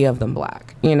make any of them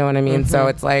black. You know what I mean? So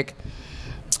it's like,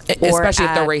 especially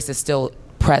if the race is still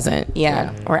present.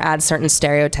 Yeah, or add certain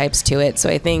stereotypes to it. So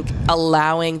I think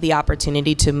allowing the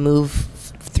opportunity to move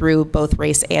through both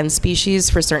race and species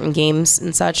for certain games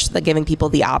and such, that giving people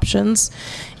the options,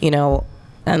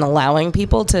 and allowing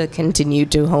people to continue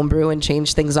to homebrew and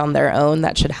change things on their own,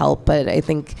 that should help. But I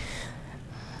think,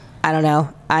 I don't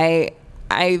know, I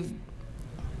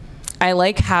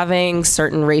like having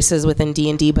certain races within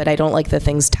D&D, but I don't like the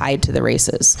things tied to the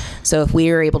races. So if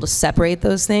we were able to separate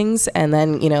those things and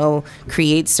then,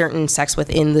 create certain sex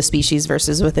within the species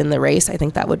versus within the race, I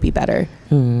think that would be better.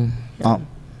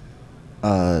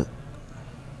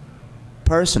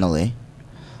 Personally,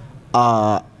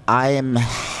 I am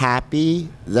happy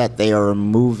that they are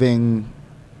removing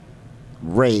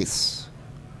race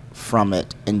from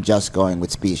it and just going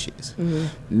with species.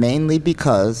 Mainly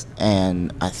because,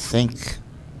 and I think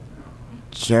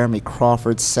Jeremy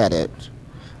Crawford said it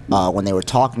when they were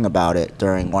talking about it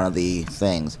during one of the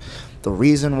things, the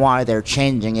reason why they're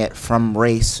changing it from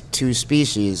race to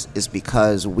species is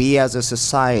because we as a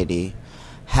society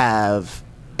have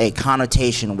a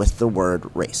connotation with the word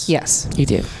race. Yes, you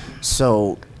do.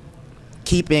 So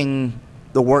keeping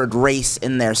the word race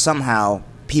in there somehow,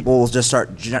 people will just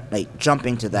start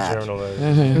jumping to that.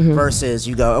 Versus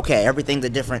you go, okay, everything's a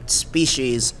different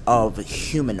species of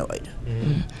humanoid.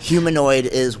 Humanoid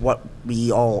is what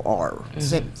we all are.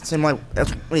 Same like,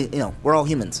 we're all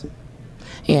humans.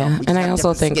 Yeah, and I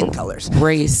also think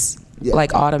race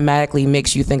like automatically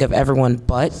makes you think of everyone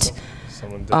but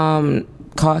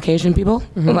Caucasian people.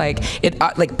 Like it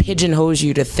like pigeonholes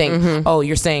you to think, oh,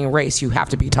 you're saying race, you have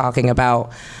to be talking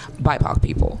about BIPOC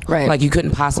people. Right. Like you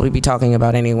couldn't possibly be talking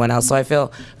about anyone else. So I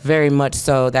feel very much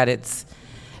so that it's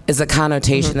a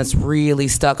connotation that's really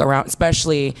stuck around,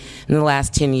 especially in the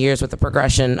last 10 years with the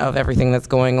progression of everything that's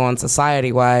going on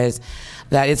society-wise,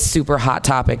 that it's super hot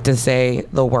topic to say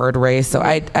the word race. So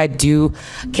do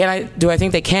I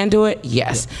think they can do it?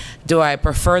 Yes. Do I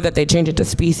prefer that they change it to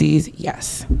species?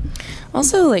 Yes.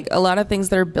 Also, like a lot of things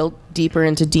that are built deeper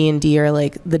into D&D are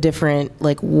like the different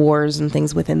like wars and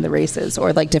things within the races,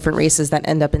 or like different races that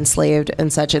end up enslaved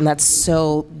and such, and that's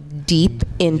so deep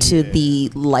into the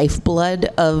lifeblood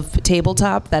of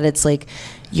tabletop that it's like,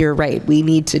 you're right, we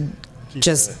need to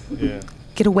just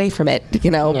get away from it,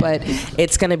 but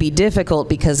it's going to be difficult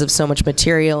because of so much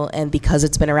material, and because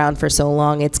it's been around for so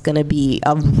long, it's going to be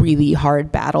a really hard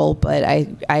battle. But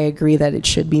I agree that it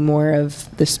should be more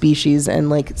of the species, and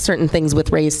like certain things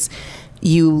with race,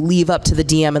 you leave up to the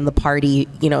DM and the party,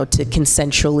 to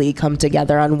consensually come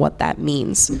together on what that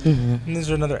means. And there's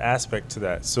another aspect to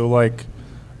that. So like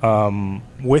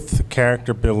with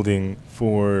character building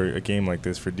for a game like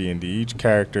this for D&D, each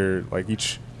character, like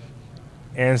each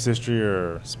ancestry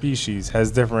or species,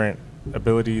 has different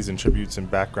abilities and tributes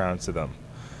and backgrounds to them.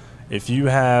 If you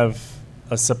have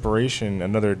a separation,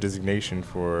 another designation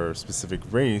for a specific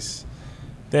race,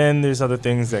 then there's other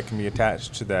things that can be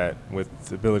attached to that with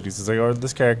abilities. It's like, oh,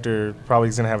 this character probably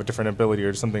is going to have a different ability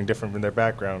or something different from their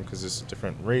background because it's a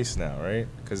different race now, right?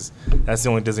 Because that's the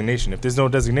only designation. If there's no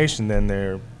designation, then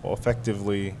they're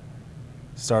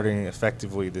starting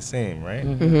effectively the same, right?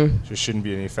 There shouldn't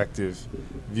be an effective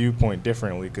viewpoint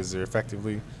differently because they're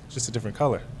effectively just a different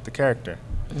color, the character.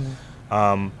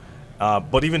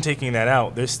 But even taking that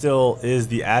out, there still is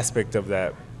the aspect of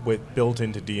that built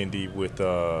into D&D with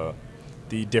the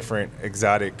different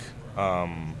exotic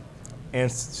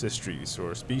ancestries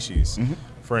or species.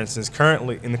 For instance,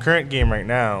 currently in the current game right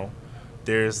now,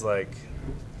 there's like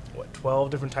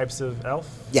 12 different types of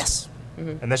elf. Yes.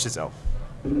 And that's just elf.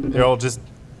 They're all just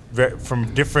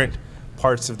from different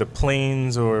parts of the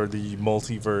planes or the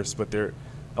multiverse, but they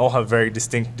all have very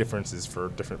distinct differences for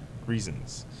different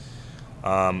reasons.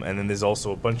 And then there's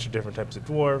also a bunch of different types of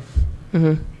dwarf,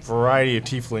 variety of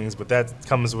tieflings, but that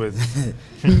comes with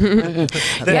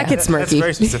that gets murky. That's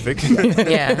very specific.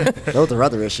 Those are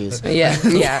other issues.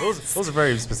 Those are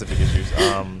very specific issues.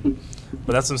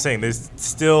 But that's what I'm saying. There's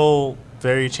still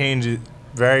various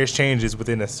changes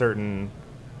within a certain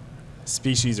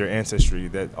species or ancestry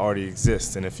that already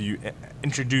exists, and if you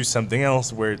introduce something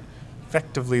else where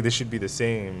effectively they should be the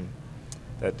same,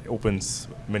 that opens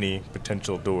many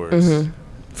potential doors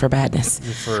for badness.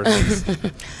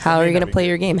 How are you going to play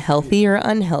your game? Healthy or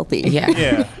unhealthy?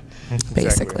 Yeah.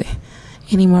 Basically.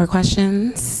 Any more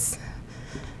questions?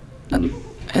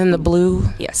 In the blue?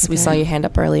 Yes, we saw your hand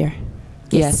up earlier.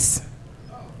 Yes.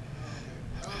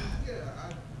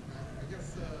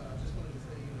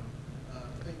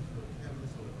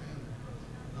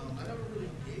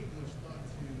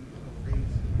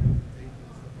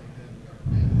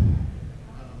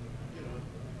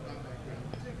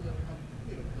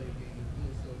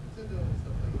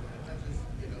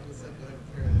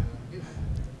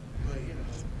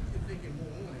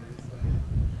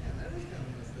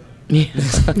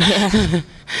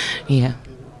 Yeah.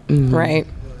 Right.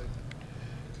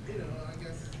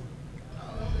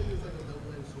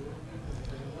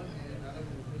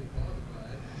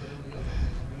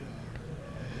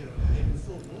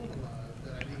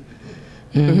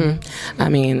 I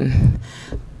mean,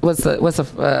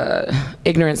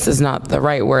 ignorance is not the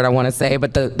right word I want to say,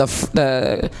 but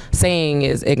the saying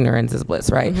is ignorance is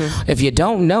bliss, right? If you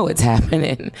don't know it's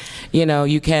happening,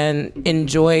 you can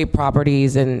enjoy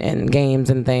properties and games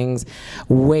and things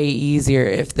way easier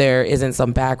if there isn't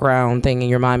some background thing in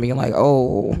your mind being like,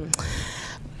 oh,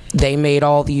 they made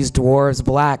all these dwarves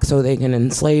black so they can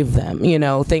enslave them,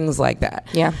 things like that.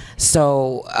 Yeah.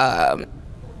 So,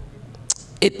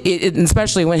 it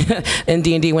especially when in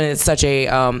D&D when it's such a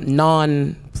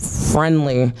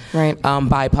non-friendly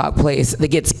BIPOC place that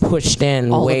gets pushed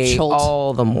in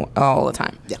all the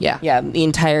time. Yeah. The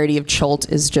entirety of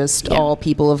Cholt is just all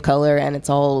people of color, and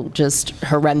it's all just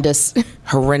horrendous,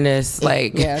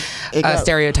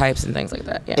 stereotypes and things like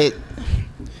that. Yeah.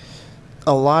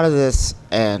 A lot of this,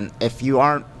 and if you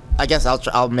aren't, I guess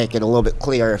I'll make it a little bit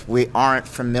clearer. If we aren't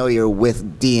familiar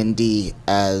with D&D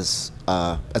as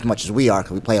much as we are,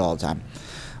 because we play it all the time,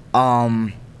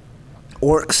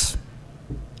 orcs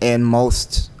in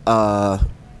most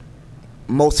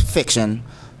fiction,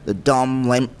 the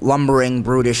dumb, lumbering,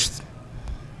 brutish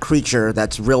creature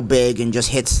that's real big and just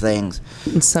hits things.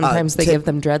 And sometimes they give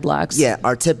them dreadlocks. Yeah,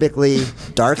 are typically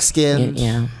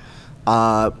dark-skinned.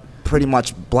 Pretty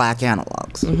much black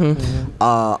analogs.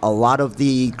 A lot of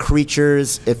the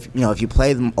creatures, if you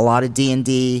play them, a lot of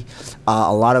D&D,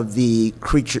 a lot of the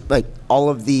creature, like all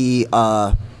of the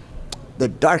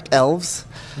dark elves,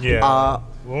 who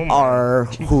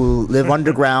live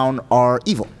underground are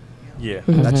evil. Yeah,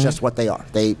 that's just what they are.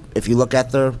 If you look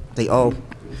at and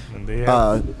they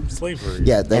have slavery.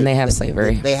 Yeah, they have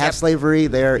slavery. They have slavery.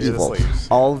 They're evil.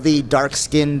 All the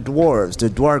dark-skinned dwarves, the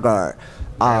Dwargar.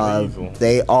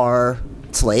 They are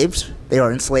enslaved. They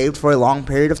are enslaved for a long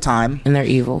period of time. And they're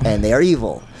evil. And they are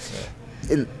evil.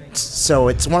 So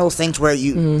it's one of those things where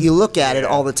you look at it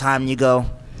all the time and you go,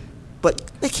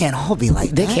 but they can't all be like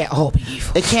that. They can't all be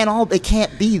evil. It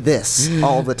can't be this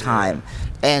all the time.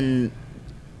 And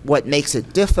what makes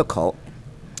it difficult,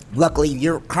 luckily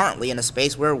you're currently in a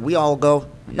space where we all go,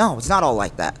 no, it's not all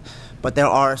like that. But there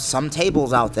are some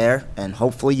tables out there, and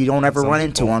hopefully you don't ever run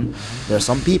into them. There's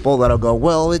some people that'll go,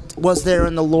 well, it was there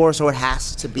in the lore, so it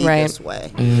has to be this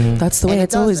way. That's the way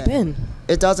it's always been.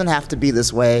 It doesn't have to be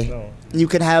this way. No. You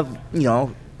can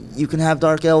have,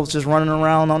 dark elves just running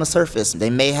around on the surface.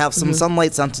 They may have some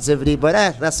sunlight sensitivity, but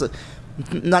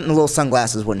nothing. Little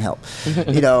sunglasses wouldn't help.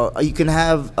 You can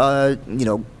have,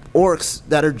 orcs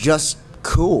that are just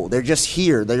cool. They're just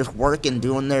here. They're just working,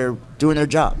 doing their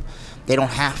job. They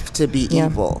don't have to be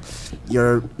evil.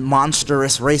 Your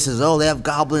monstrous races, they have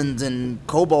goblins and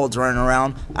kobolds running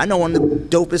around. I know one of the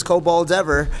dopest kobolds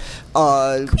ever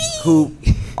who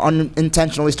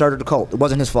unintentionally started a cult. It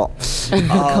wasn't his fault.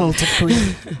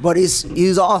 But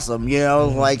he's awesome,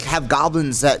 have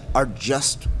goblins that are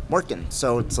just working.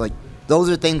 So it's like, those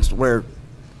are things where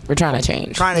we're trying to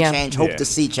change. Hope to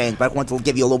see change, but I want to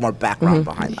give you a little more background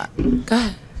behind that. Go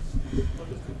ahead.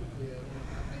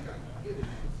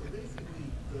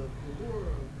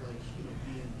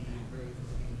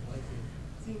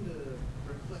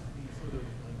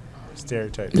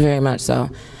 Stereotypes. Very much so.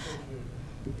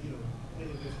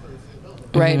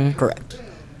 Right. Correct.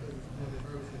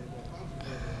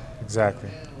 Exactly.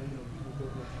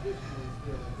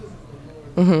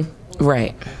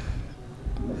 Right.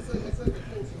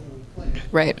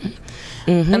 Right.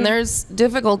 And there's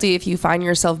difficulty if you find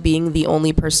yourself being the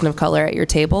only person of color at your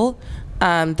table.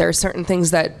 There are certain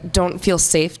things that don't feel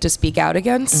safe to speak out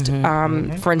against.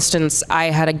 For instance, I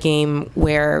had a game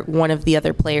where one of the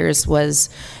other players was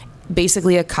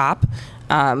basically a cop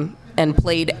and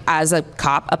played as a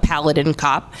cop, a paladin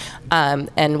cop,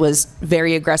 and was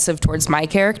very aggressive towards my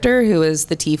character, who is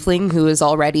the tiefling, who is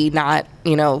already not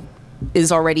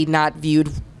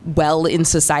viewed well in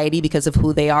society because of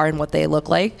who they are and what they look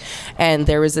like. And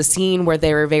there was a scene where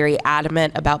they were very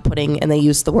adamant about and they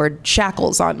used the word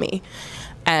shackles on me.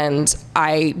 And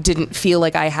I didn't feel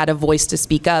like I had a voice to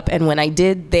speak up. And when I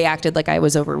did, they acted like I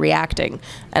was overreacting.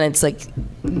 And it's like,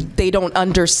 they don't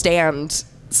understand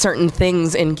certain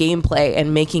things in gameplay,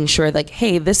 and making sure like,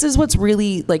 hey, this is what's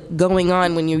really like going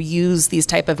on when you use these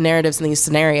type of narratives in these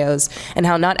scenarios, and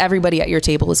how not everybody at your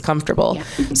table is comfortable.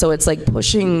 So it's like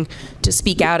pushing to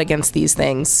speak out against these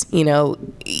things,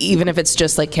 even if it's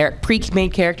just like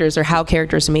pre-made characters or how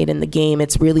characters are made in the game.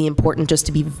 It's really important just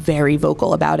to be very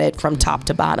vocal about it from top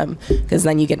to bottom, because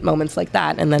then you get moments like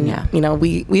that. And then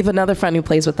we have another friend who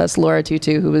plays with us, Laura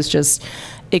Tutu, who was just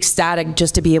ecstatic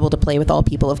just to be able to play with all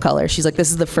people of color. She's like,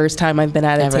 this is the first time I've been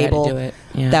at a table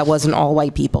that wasn't all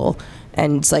white people.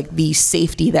 And it's like the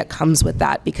safety that comes with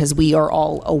that, because we are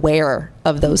all aware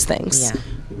of those things.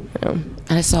 And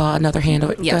I saw another hand.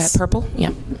 Go ahead, Purple. Yeah.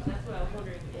 That's what I was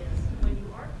wondering is, when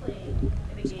you are playing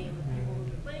in a game with people who've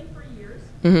been playing for years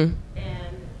and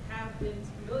have been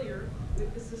familiar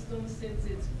with the system since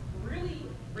it's really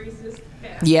racist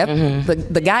past.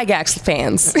 The Gygax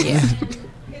fans.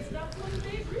 It's not so much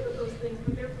they agree with those things,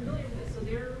 but they're familiar with it, so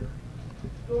they're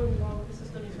going along with the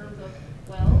system in terms of,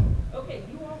 well, okay,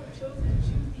 you all have chosen to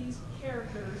choose these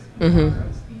characters who are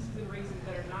of species and races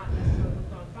that are not necessarily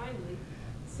looked on kindly.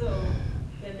 So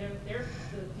then the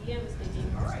DM is thinking,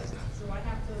 all right, so I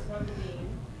have to run the game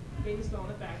based on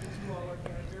the fact that you all are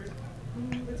characters who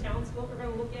the townsfolk are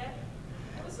going to look at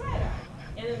on the side eye.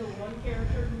 And then the one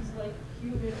character who's like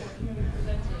human or human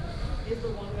presenting is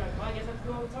the one who I guess I have to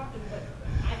do all the talking, but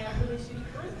I have really shitty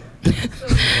charisma. So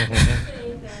I'm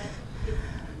saying that it's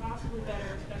possibly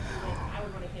better, especially when I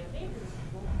would run a campaign for these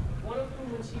people, one of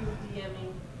whom, when she was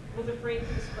DMing, was afraid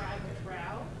to describe the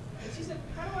drow. And she said,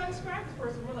 how do I describe this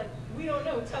person? We're like, we don't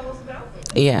know, tell us about them.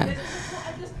 Yeah. And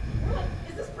we're like,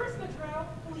 is this person a drow?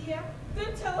 Well, yeah.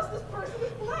 Then tell us this person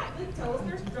is black. Then tell us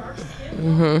there's dark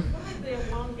skin. They have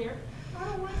long hair. I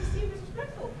don't want to seem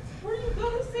disrespectful. Were you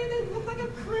going to say they look like a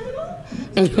criminal?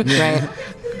 Right.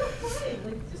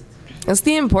 That's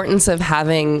the importance of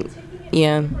having, To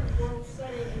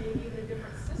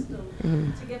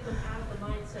get them out of the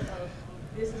mindset of,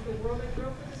 this is the world I grew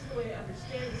up in, this is the way I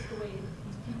understand, this is the way these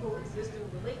people exist and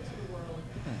relate to the world.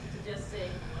 To just say,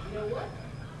 you know what,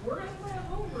 we're going to play a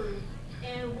homebrew,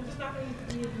 and we're just not going to use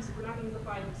the D&D, we're not going to use the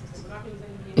fighting system, we're not going to use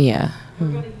any D&D. We're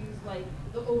going to use like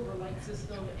the overlight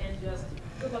system and just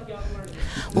good luck y'all learning.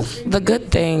 Well, the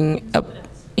good thing,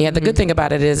 the good thing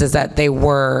about it is that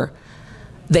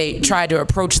they tried to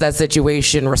approach that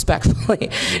situation respectfully.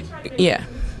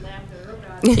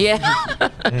 Yeah.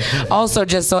 Also,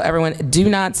 just so everyone, do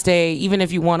not stay, even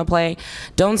if you want to play,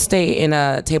 don't stay in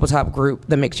a tabletop group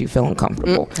that makes you feel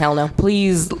uncomfortable. Hell no.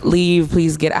 Please leave.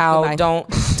 Please get out. Goodbye.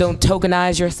 Don't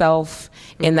tokenize yourself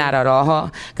in that at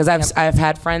all. Because I've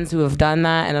had friends who have done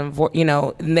that, and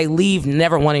and they leave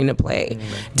never wanting to play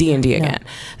D&D again.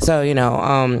 So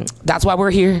that's why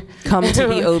we're here. Come to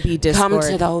the OB Discord. Come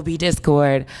to the OB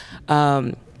Discord.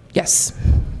 Yes.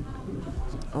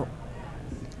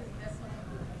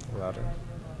 Louder.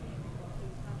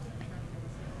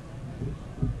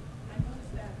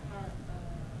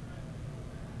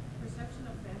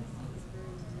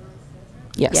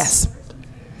 Yes.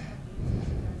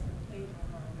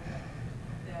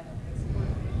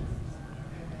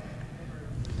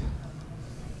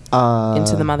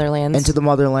 Into the Motherlands. Into the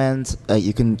Motherlands.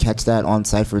 You can catch that on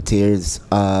Cypher Tears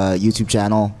YouTube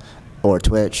channel or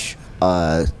Twitch.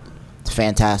 It's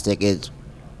fantastic. It's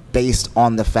based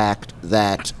on the fact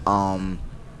that Mansa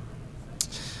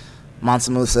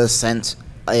Musa sent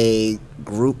a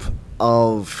group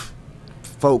of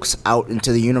folks out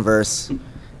into the universe,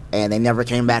 and they never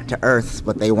came back to Earth,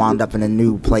 but they wound up in a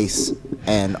new place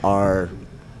and are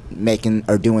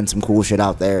doing some cool shit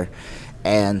out there.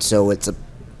 And so it's a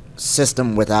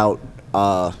system without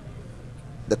the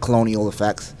colonial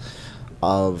effects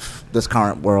of this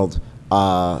current world.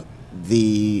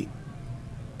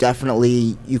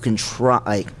 Definitely you can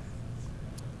try,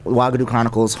 Wagadu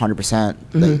Chronicles, 100%,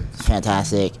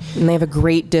 fantastic. And they have a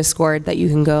great Discord that you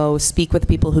can go speak with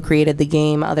people who created the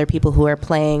game, other people who are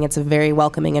playing. It's a very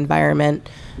welcoming environment,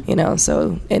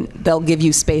 so they'll give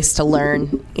you space to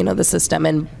learn, the system,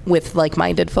 and with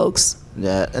like-minded folks.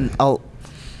 Yeah, and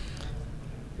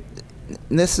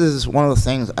this is one of the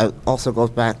things. I also goes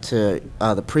back to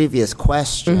the previous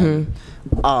question,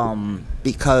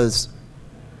 because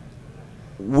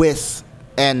with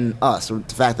us, the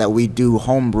fact that we do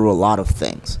homebrew a lot of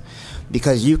things,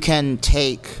 because you can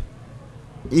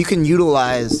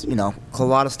utilize a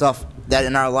lot of stuff that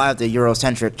in our lives are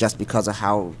Eurocentric just because of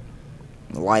how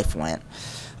life went,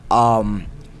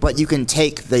 but you can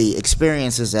take the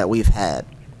experiences that we've had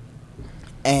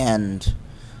and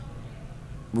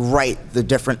write a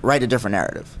different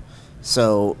narrative.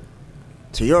 So,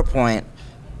 to your point,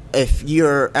 if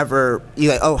you're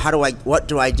like, what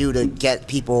do I do to get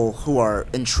people who are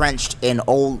entrenched in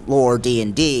old lore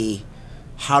D&D?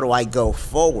 How do I go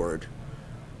forward?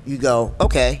 You go,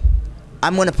 okay,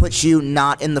 I'm going to put you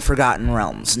not in the Forgotten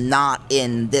Realms, not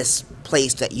in this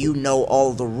place that you know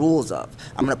all the rules of.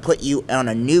 I'm going to put you on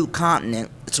a new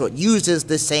continent, so it uses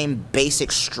the same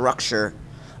basic structure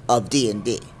of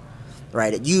D&D.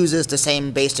 Right, it uses the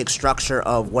same basic structure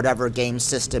of whatever game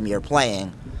system you're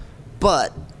playing,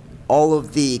 but all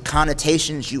of the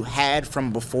connotations you had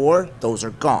from before, those are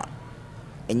gone.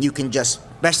 And you can just,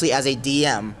 especially as a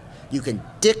DM, you can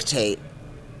dictate,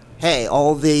 hey,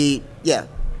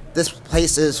 this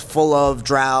place is full of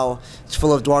drow, it's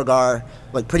full of Dwargar.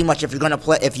 Like, pretty much if you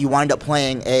wind up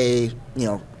playing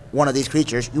one of these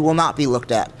creatures, you will not be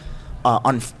looked at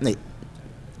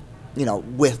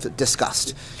with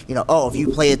disgust. If you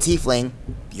play a tiefling,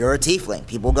 you're a tiefling.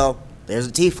 People go, there's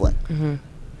a tiefling.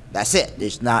 That's it.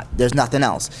 There's nothing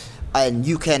else. And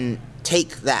you can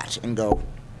take that and go,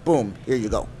 boom, here you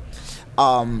go.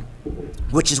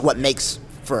 Which is what makes,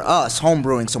 for us,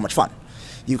 homebrewing so much fun.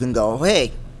 You can go,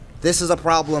 hey, this is a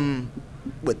problem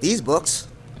with these books.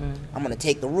 I'm going to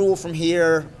take the rule from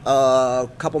here, a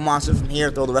couple monsters from here,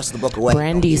 throw the rest of the book away.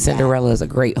 Brandy Cinderella is a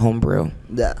great homebrew.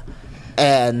 Yeah.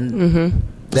 And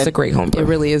it's a great homebrew. It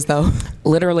really is, though.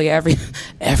 Literally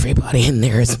everybody in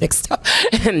there is mixed up,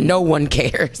 and no one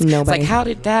cares. Nobody. It's like, how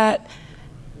did that?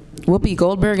 Whoopi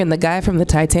Goldberg and the guy from the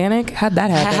Titanic? How'd that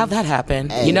happen? How'd that happen?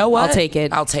 Hey, you know what? I'll take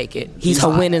it. I'll take it. A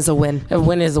win is a win. A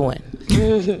win is a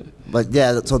win. But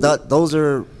yeah, so those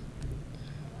are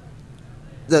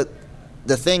the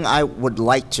thing I would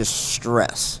like to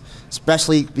stress,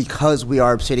 especially because we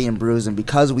are Obsidian Brews and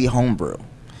because we homebrew.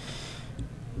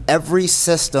 Every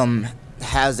system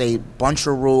has a bunch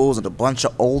of rules and a bunch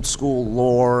of old school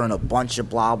lore and a bunch of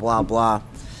blah blah blah.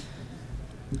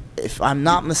 If I'm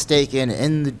not mistaken,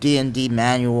 in the D&D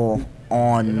manual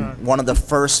on one of the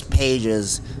first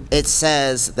pages, it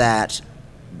says that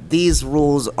these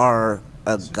rules are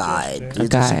a guide.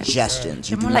 These are suggestions.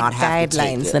 You do more not like have to take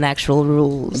guidelines it. than actual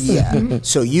rules. Yeah.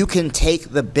 So you can take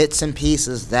the bits and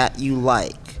pieces that you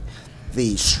like,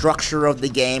 the structure of the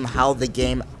game, how the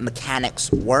game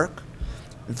mechanics work,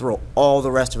 and throw all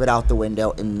the rest of it out the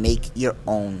window and make your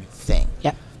own thing.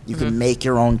 Yep. You can make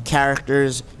your own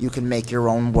characters, you can make your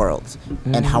own worlds.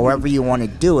 And however you want to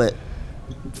do it,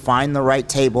 find the right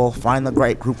table, find the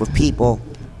right group of people,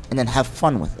 and then have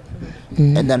fun with it.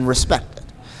 and then respect it.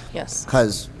 Yes.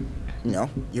 Because, you know,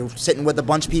 you're sitting with a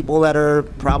bunch of people that are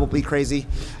probably crazy.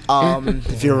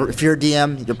 If you're a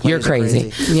DM, your players You're crazy.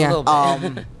 are crazy. Yeah.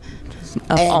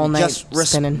 And all night just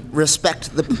spinning. respect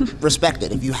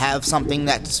it. If you have something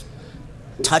that's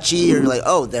touchy, or like,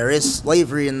 oh, there is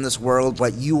slavery in this world,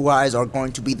 but you guys are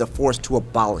going to be the force to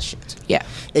abolish it. Yeah.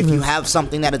 If you have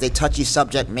something that is a touchy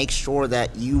subject, make sure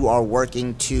that you are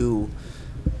working to,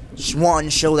 one,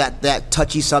 show that that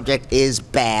touchy subject is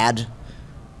bad,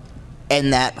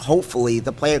 and that hopefully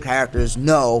the player characters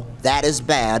know that is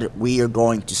bad. We are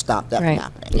going to stop that from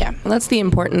happening. Yeah, well, that's the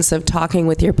importance of talking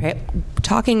with your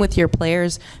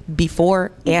players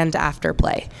before and after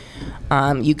play.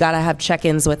 You got to have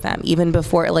check-ins with them even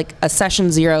before. Like a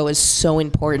session 0 is so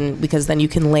important because then you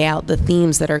can lay out the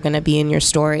themes that are going to be in your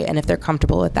story, and if they're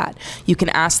comfortable with that, you can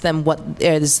ask them what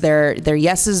is their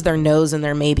yeses, their nos, and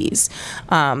their maybes.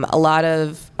 A lot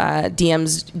of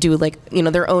DMs do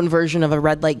their own version of a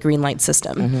red light, green light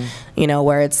system.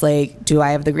 Where it's like, do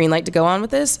I have the green light to go on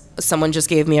with this? Someone just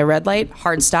gave me a red light,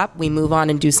 hard stop, we move on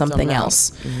and do something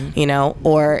else.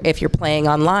 Or if you're playing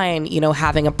online,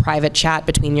 having a private chat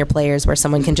between your players where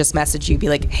someone can just message you, be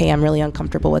like, hey, I'm really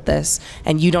uncomfortable with this.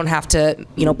 And you don't have to,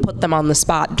 put them on the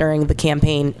spot during the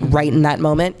campaign right in that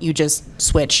moment. You just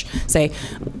switch. Say,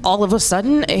 all of a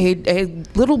sudden, a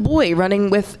little boy running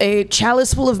with a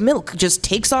chalice full of milk just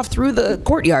takes off through the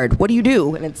courtyard. What do you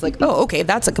do? And it's like, oh, okay,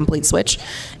 that's a complete switch.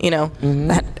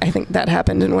 That I think that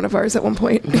happened in one of ours at one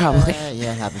point. Probably.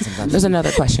 Yeah, it happens sometimes. There's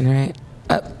another question, right?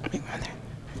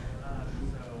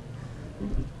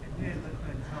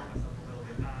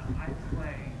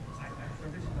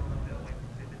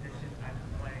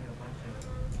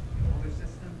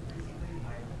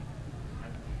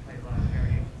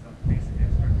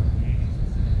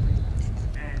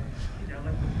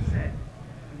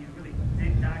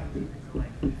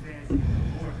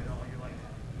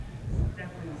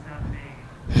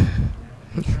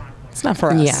 It's not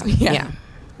for us. Yeah.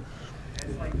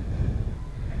 It's like,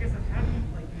 I guess, how do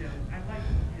you, I like,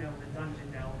 the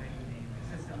dungeon delving,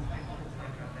 the systems, all the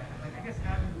time about that. I guess,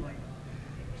 how do you,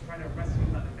 try to rescue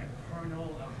that kernel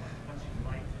of, what you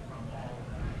like from all of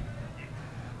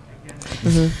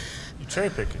that? You cherry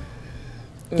pick it.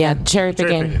 Yeah, cherry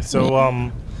picking.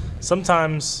 So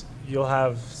sometimes you'll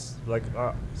have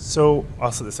so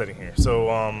I'll set the setting here. So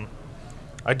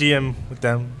I DM with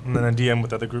them, and then I DM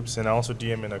with other groups, and I also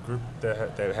DM in a group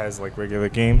that has regular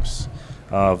games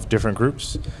of different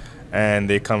groups, and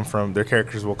their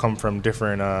characters will come from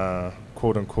different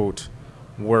quote unquote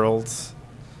worlds.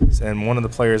 And one of the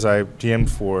players I DM'd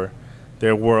for,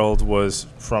 their world was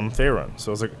from Faerun,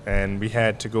 so it was and we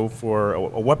had to go for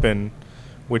a weapon,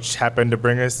 which happened to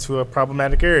bring us to a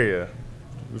problematic area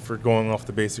for going off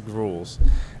the basic rules.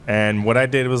 And what I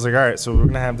did was all right, so we're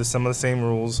gonna have some of the same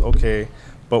rules, okay,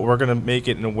 but we're gonna make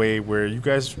it in a way where you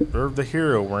guys are the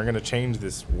hero. We're gonna change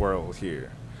this world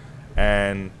here.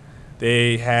 And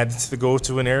they had to go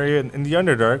to an area in the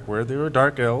Underdark where there were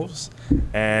dark elves,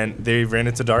 and they ran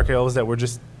into dark elves that were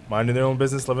just minding their own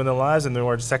business, living their lives, and there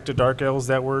were sector dark elves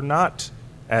that were not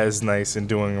as nice and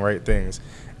doing right things.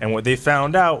 And what they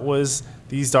found out was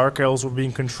these dark elves were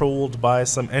being controlled by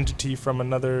some entity from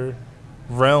another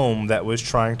realm that was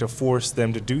trying to force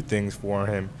them to do things for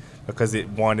him because it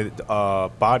wanted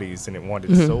bodies and it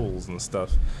wanted souls and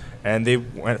stuff. And they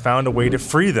found a way to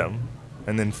free them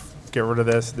and then get rid of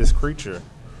this creature.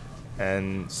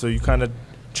 And so you kind of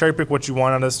cherry pick what you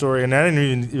want out of the story. And I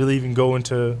didn't really even go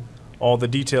into all the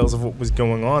details of what was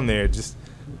going on there. Just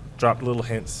dropped little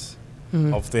hints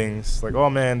of things like, oh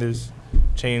man, there's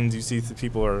chains. You see the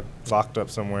people are locked up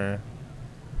somewhere,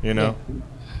 things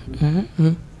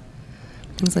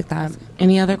like that.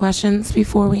 Any other questions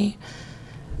before we?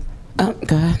 Oh,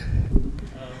 go ahead. Going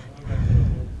back to the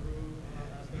homebrew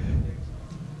aspect of things,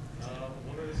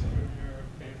 what are some of your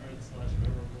favorite /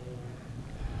 memorable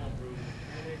homebrew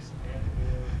mechanics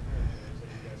and/or characters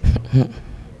that you guys have?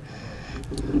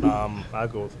 I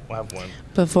have one.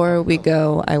 Before we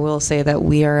go, I will say that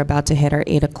we are about to hit our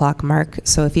 8 o'clock mark.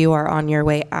 So if you are on your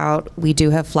way out, we do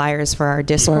have flyers for our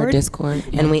Discord.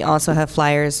 And we also have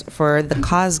flyers for the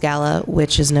Cause Gala,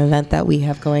 which is an event that we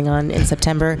have going on in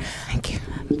September. Thank you.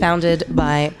 Founded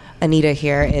by Anita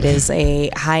here. It is a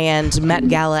high-end Met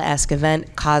Gala-esque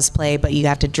event, cosplay, but you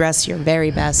have to dress your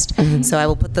very best. So I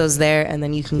will put those there, and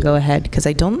then you can go ahead, because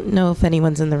I don't know if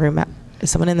anyone's in the room.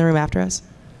 Is someone in the room after us?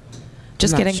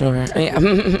 Just kidding. Sure. Yeah.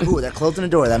 Ooh, they're closing the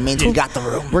door. That means we got the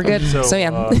room. We're good. So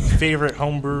yeah. Favorite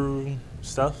homebrew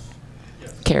stuff?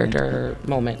 Character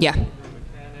moment. Yeah.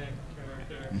 Mechanic,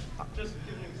 character. Just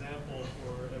give an example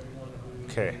for everyone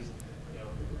who Okay.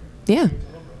 Yeah.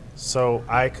 So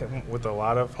I come with a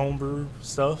lot of homebrew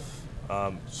stuff,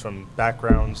 from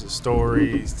backgrounds to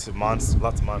stories to monsters,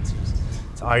 lots of monsters,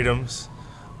 to items.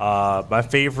 My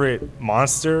favorite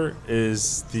monster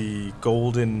is the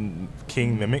Golden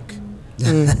King Mimic.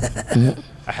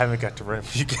 I haven't got to run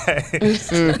for you guys.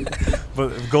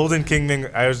 But Golden King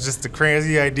Mimic, I was just a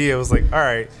crazy idea. I was like, all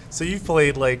right, so you've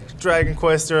played like Dragon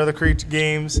Quest or other creature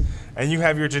games, and you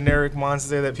have your generic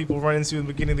monster that people run into in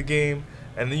the beginning of the game,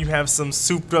 and then you have some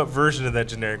souped up version of that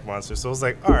generic monster. So I was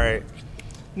like, all right,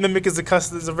 Mimic is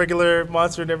a regular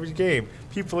monster in every game.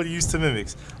 People are used to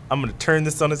mimics. I'm gonna turn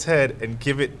this on its head and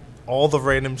give it all the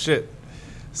random shit.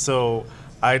 So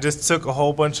I just took a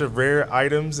whole bunch of rare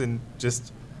items and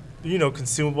just,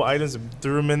 consumable items and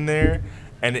threw them in there,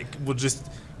 and it will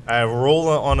just, I roll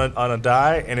on a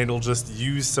die, and it'll just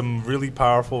use some really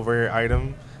powerful rare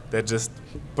item that just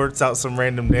bursts out some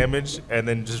random damage and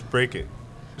then just break it.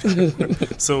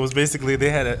 So it was basically, they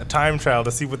had a time trial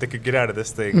to see what they could get out of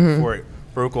this thing before it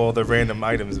broke all the random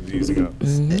items it was using up.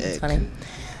 That's funny.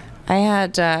 I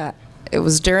had, it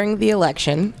was during the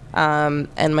election,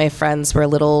 and my friends were a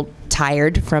little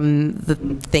tired from the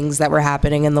things that were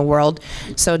happening in the world.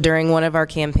 So during one of our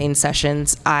campaign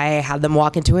sessions, I had them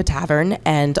walk into a tavern,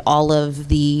 and all of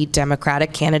the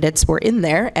Democratic candidates were in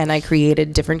there, and I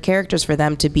created different characters for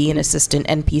them to be an assistant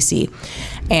NPC.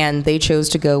 And they chose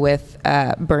to go with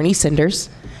Bernie Cinders,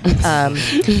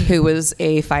 who was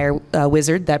a fire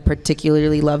wizard that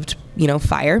particularly loved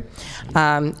fire.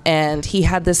 And he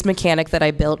had this mechanic that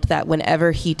I built that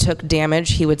whenever he took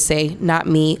damage, he would say, "Not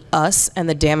me, us," and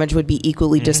the damage would be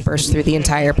equally dispersed through the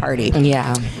entire party.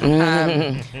 Yeah.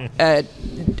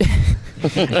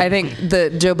 I think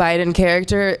the Joe Biden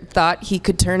character thought he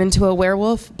could turn into a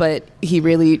werewolf, but he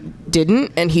really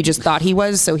didn't, and he just thought he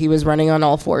was, so he was running on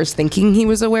all fours thinking he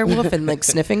was a werewolf and like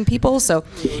sniffing people. So,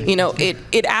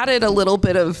 it added a little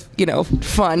bit of,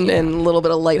 fun and a little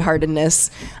bit of lightheartedness.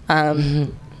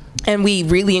 And we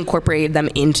really incorporated them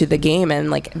into the game, and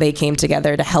like they came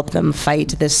together to help them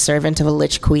fight this servant of a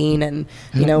lich queen, and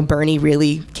Bernie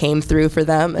really came through for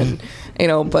them, and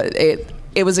but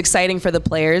it was exciting for the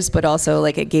players, but also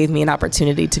like it gave me an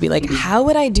opportunity to be like, how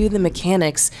would I do the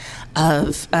mechanics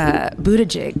of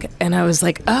Buttigieg? And I was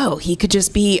like, oh, he could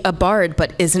just be a bard,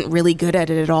 but isn't really good at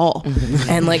it at all.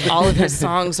 And like all of his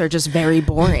songs are just very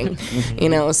boring,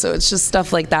 so it's just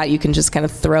stuff like that you can just kind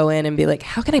of throw in and be like,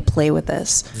 how can I play with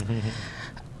this?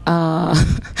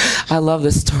 I love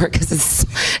this story because it's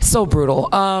so brutal.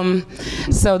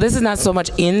 So this is not so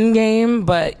much in game,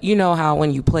 but you know how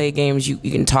when you play games, you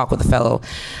can talk with the fellow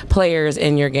players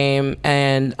in your game,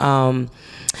 and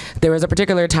there was a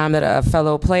particular time that a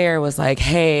fellow player was like,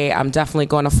 "Hey, I'm definitely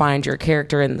going to find your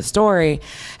character in the story,"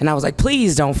 and I was like,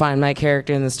 "Please don't find my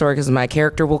character in the story because my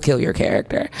character will kill your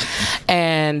character,"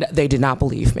 and they did not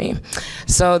believe me.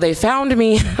 So they found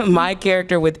me my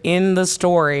character within the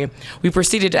story. We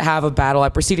proceeded to have a battle. I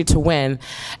proceeded to win,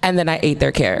 and then I ate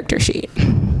their character sheet.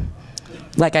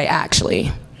 Like I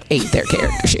actually ate their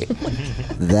character sheet.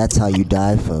 That's how you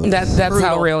die, folks. That's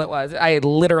how real it was. I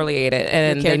literally ate it,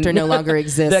 and the character no longer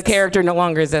exists. The character no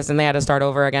longer exists, and they had to start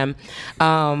over again.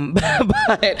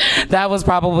 But that was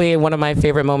probably one of my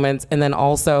favorite moments. And then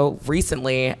also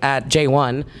recently at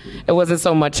J1, it wasn't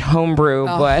so much homebrew,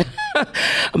 but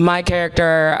my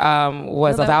character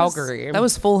was a Valkyrie. That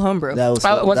was full homebrew. Full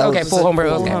homebrew.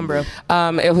 Full homebrew.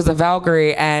 It was a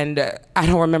Valkyrie, and I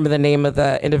don't remember the name of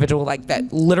the individual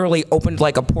that literally opened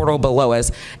like a portal below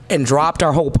us and dropped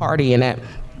our whole party in it.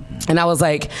 And I was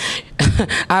like,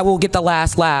 I will get the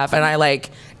last laugh, and I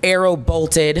arrow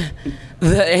bolted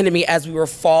the enemy as we were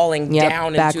falling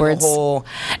down backwards into the hole,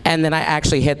 and then I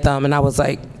actually hit them, and I was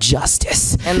like,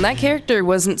 justice. And that character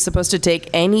wasn't supposed to take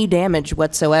any damage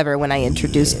whatsoever when I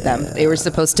introduced them. They were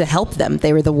supposed to help them.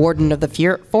 They were the warden of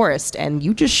the forest, and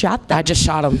you just shot them. I just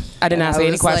shot them. I didn't ask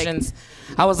any questions.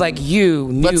 I was like,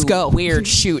 let's go. Weird,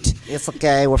 shoot. It's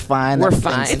okay. We're fine. We're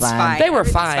fine. It's fine. They were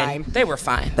fine. They were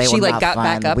fine. They she were got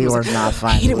fine. back up. We were not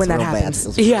fine. I hate it when that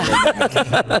happens.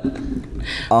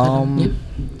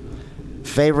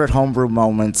 Favorite homebrew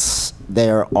moments?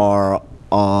 There are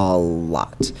a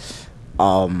lot.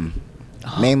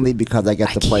 Mainly because I get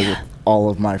to play with all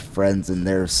of my friends, and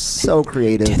they're so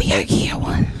creative. Do the IKEA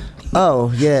one.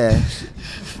 Oh yeah.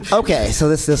 Okay, so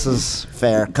this is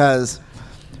fair because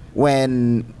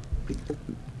when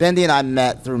Bendy and I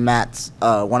met through Matt's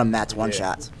one of Matt's one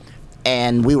shots,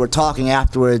 and we were talking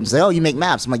afterwards and say, "Oh, you make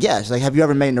maps?" I'm like, "Yeah." She's like, "Have you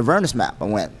ever made an Avernus map?" I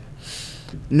went,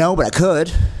 "No, but I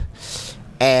could."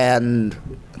 And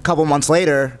a couple months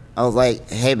later, I was like,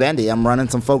 "Hey, Bendy, I'm running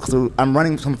some folks. Do you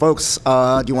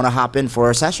want to hop in for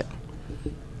a session?"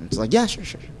 And it's like, "Yeah, sure."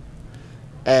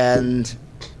 And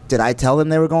Did I tell them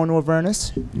they were going to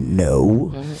Avernus?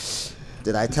 No.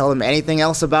 Did I tell them anything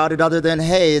else about it other than,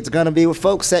 hey, it's going to be with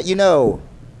folks that you know?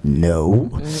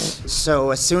 No.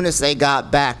 So as soon as they got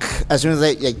back, as soon as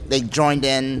they joined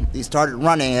in, they started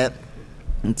running it,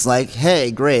 it's like,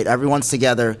 hey, great, everyone's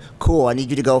together. Cool, I need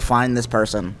you to go find this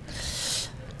person.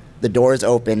 The doors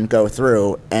open, go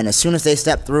through, and as soon as they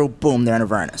step through, boom, they're in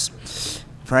Avernus.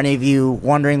 For any of you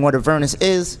wondering what Avernus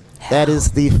is, that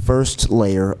is the first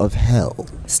layer of hell.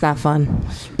 It's not fun.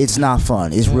 It's not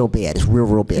fun. It's real bad. It's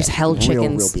real bad. There's hell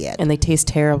chickens, real bad. and they taste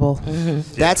terrible.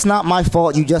 That's not my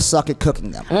fault. You just suck at cooking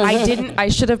them. I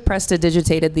should have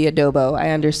prestidigitated the adobo.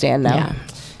 I understand now. Yeah.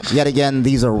 Yet again,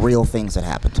 these are real things that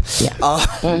happened.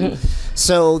 Yeah.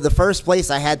 So the first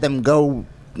place I had them go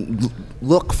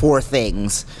look for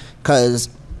things, because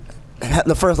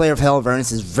the first layer of hell,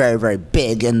 Avernus, is very, very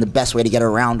big, and the best way to get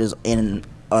around is in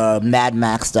a Mad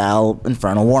Max style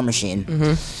infernal war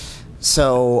machine.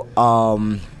 So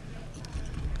I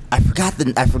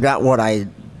forgot what I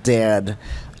did.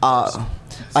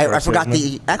 I forgot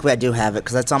actually I do have it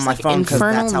because that's on my phone.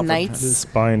 Infernal that's how Knights. The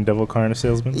Spine Devil Carna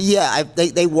salesman. Yeah,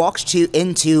 they walked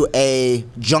into a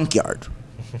junkyard,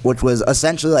 which was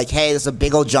essentially like, hey, this is a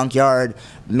big old junkyard.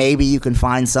 Maybe you can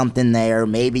find something there.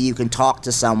 Maybe you can talk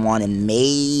to someone, and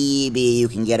maybe you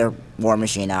can get a war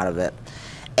machine out of it.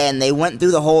 And they went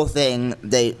through the whole thing.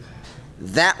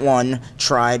 That one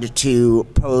tried to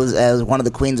pose as one of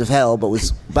the queens of hell, but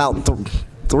was about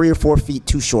 3 or 4 feet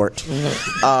too short.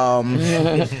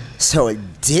 So it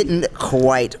didn't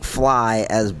quite fly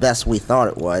as best we thought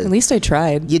it was. At least I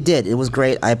tried. You did. It was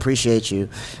great. I appreciate you.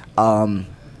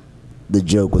 The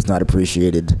joke was not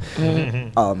appreciated.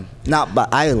 But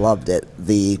I loved it.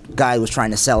 The guy who was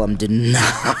trying to sell him did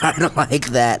not like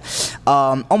that.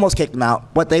 Almost kicked him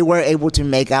out, but they were able to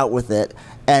make out with it.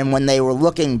 And when they were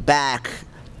looking back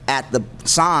at the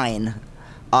sign,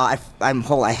 I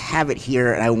have it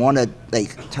here, and I want to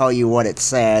tell you what it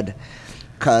said,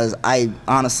 because I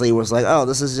honestly was like, oh,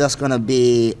 this is just going to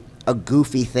be a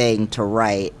goofy thing to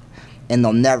write, and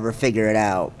they'll never figure it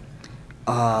out.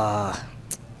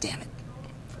 Damn it.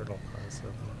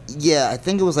 Yeah, I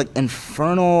think it was like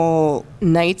Infernal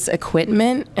Knights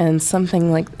equipment and something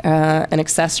like and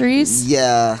accessories.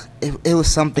 Yeah, it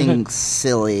was something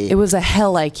silly. It was a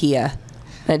hell IKEA.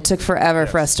 And it took forever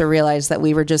for us to realize that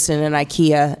we were just in an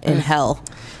IKEA in hell.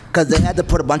 Because they had to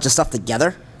put a bunch of stuff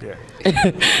together. Yeah.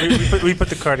 we put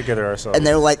the car together ourselves. And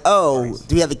they were like, oh,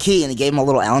 do we have a key? And he gave him a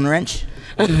little Allen wrench.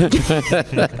 And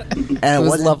it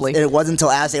was lovely. It wasn't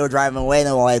until as they were driving away, and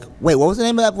they were like, wait, what was the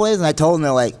name of that place? And I told them,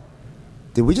 they're like,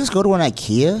 did we just go to an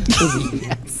IKEA?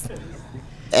 Yes.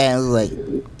 And I was like,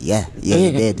 yeah,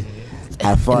 you did.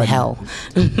 Have fun. In hell.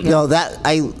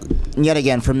 Yet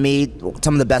again, for me,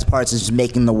 some of the best parts is just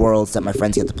making the worlds that my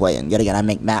friends get to play in. Yet again, I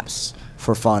make maps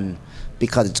for fun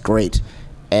because it's great.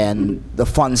 And the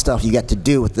fun stuff you get to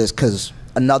do with this, because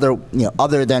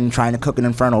other than trying to cook an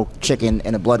infernal chicken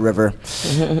in a blood river,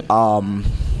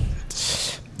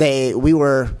 we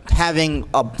were having,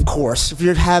 of course, if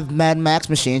you have Mad Max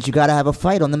machines, you got to have a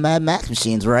fight on the Mad Max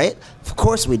machines, right? Of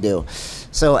course we do.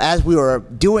 So as we were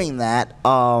doing that,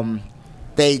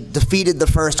 they defeated the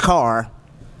first car,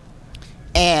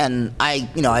 and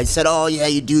I said, oh yeah,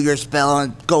 you do your spell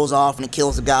and it goes off and it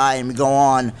kills the guy, and we go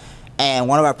on. And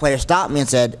one of our players stopped me and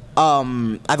said,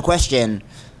 I have a question.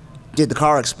 Did the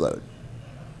car explode?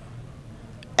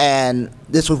 And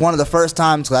this was one of the first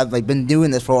times, because I've been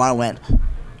doing this for a while, I went,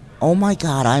 oh my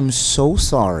God, I'm so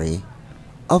sorry.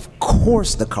 Of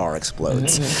course the car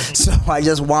explodes. So I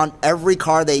just want every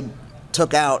car they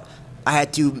took out, I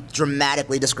had to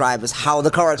dramatically describe as how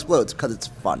the car explodes, because it's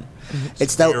fun.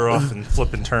 It's that You're off and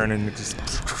flip and turn and just.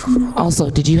 Also,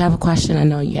 did you have a question? I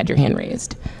know you had your hand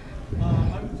raised. I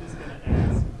was just going to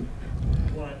ask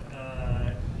what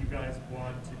you guys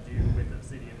want to do with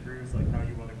Obsidian Brews, like how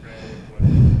you want to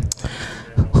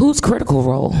grow. Whose critical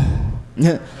role?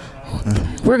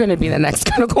 We're going to be the next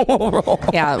critical role.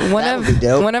 Yeah,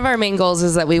 one of our main goals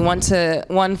is that we want to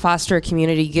foster a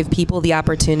community, give people the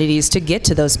opportunities to get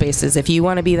to those spaces. If you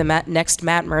want to be the next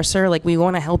Matt Mercer, we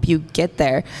want to help you get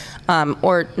there,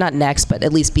 or not next, but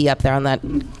at least be up there on that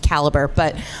caliber.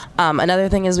 But another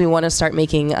thing is we want to start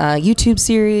making YouTube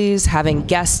series, having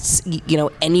guests.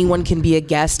 Anyone can be a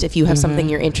guest if you have something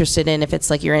you're interested in. If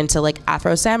it's you're into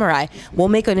Afro Samurai, we'll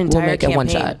make an entire campaign. One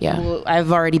shot. Yeah,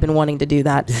 I've already been wanting to do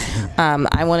that.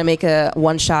 I want to make a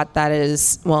one-shot that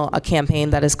is, a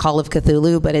campaign that is Call of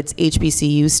Cthulhu, but it's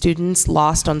HBCU students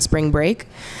lost on spring break.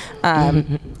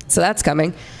 So that's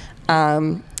coming.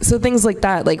 So things like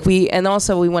that. We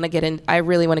want to get in. I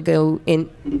really want to go in.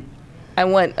 I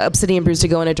want Obsidian Brews to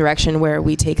go in a direction where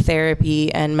we take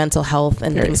therapy and mental health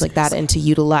and things like that, and to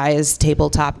utilize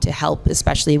tabletop to help,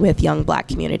 especially with young Black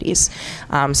communities.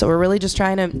 So we're really just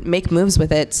trying to make moves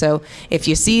with it. So if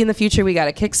you see in the future we got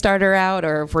a Kickstarter out,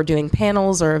 or if we're doing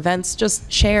panels or events,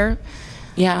 just share.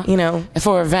 Yeah. You know,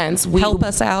 for events, help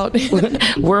us out.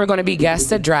 We're going to be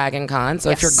guests at Dragon Con. So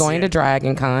if you're going to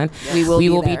Dragon Con, we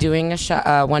will be doing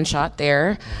a one shot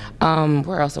there.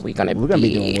 Where else are we going to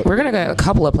be? We're going to go a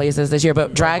couple of places this year,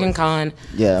 but Dragon Con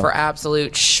for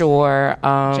absolute sure.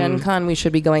 Gen Con we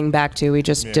should be going back to. We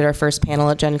just did our first panel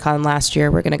at Gen Con last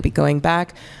year. We're going to be going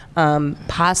back.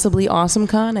 Possibly Awesome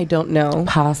Con. I don't know.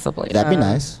 Possibly. That'd be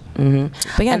nice.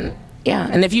 But yeah.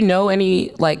 And if you know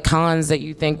any like cons that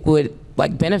you think would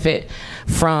like benefit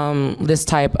from this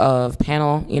type of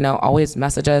panel, you know, always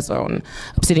message us on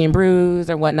Obsidian Brews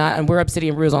or whatnot, and we're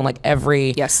Obsidian Brews on like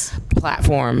every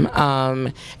platform,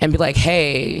 and be like,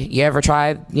 hey, you ever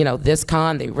tried, you know, this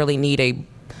con? They really need a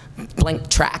blank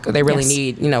track, or they really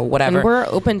need, you know, whatever. And we're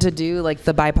open to do like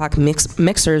the BIPOC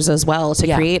mixers as well,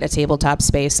 to create a tabletop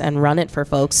space and run it for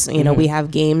folks. You know, we have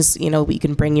games, you know, you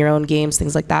can bring your own games,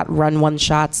 things like that, run one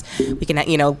shots. We can,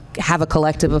 you know, have a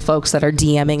collective of folks that are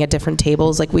DMing at different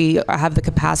tables. Like, we have the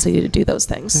capacity to do those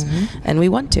things, and we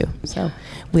want to. So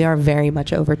we are very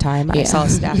much over time. I saw a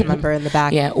staff member in the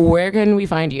back. Yeah, where can we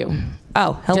find you?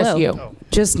 Oh, hello. Just you.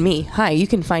 Just me. Hi, you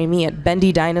can find me at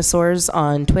Bendy Dinosaurs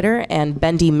on Twitter and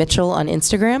Bendy Mitchell on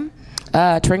Instagram.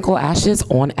 Trinkle Ashes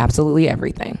on absolutely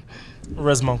everything.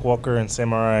 Resmonk Walker and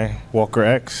Samurai Walker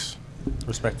X,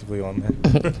 respectively, on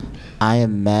there. I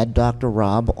am Mad Dr.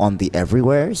 Rob on the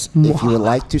everywheres. If you would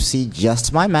like to see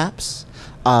just my maps,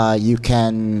 you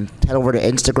can head over to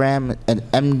Instagram at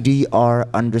MDR_map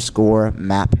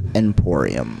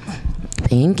emporium.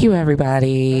 Thank you,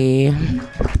 everybody.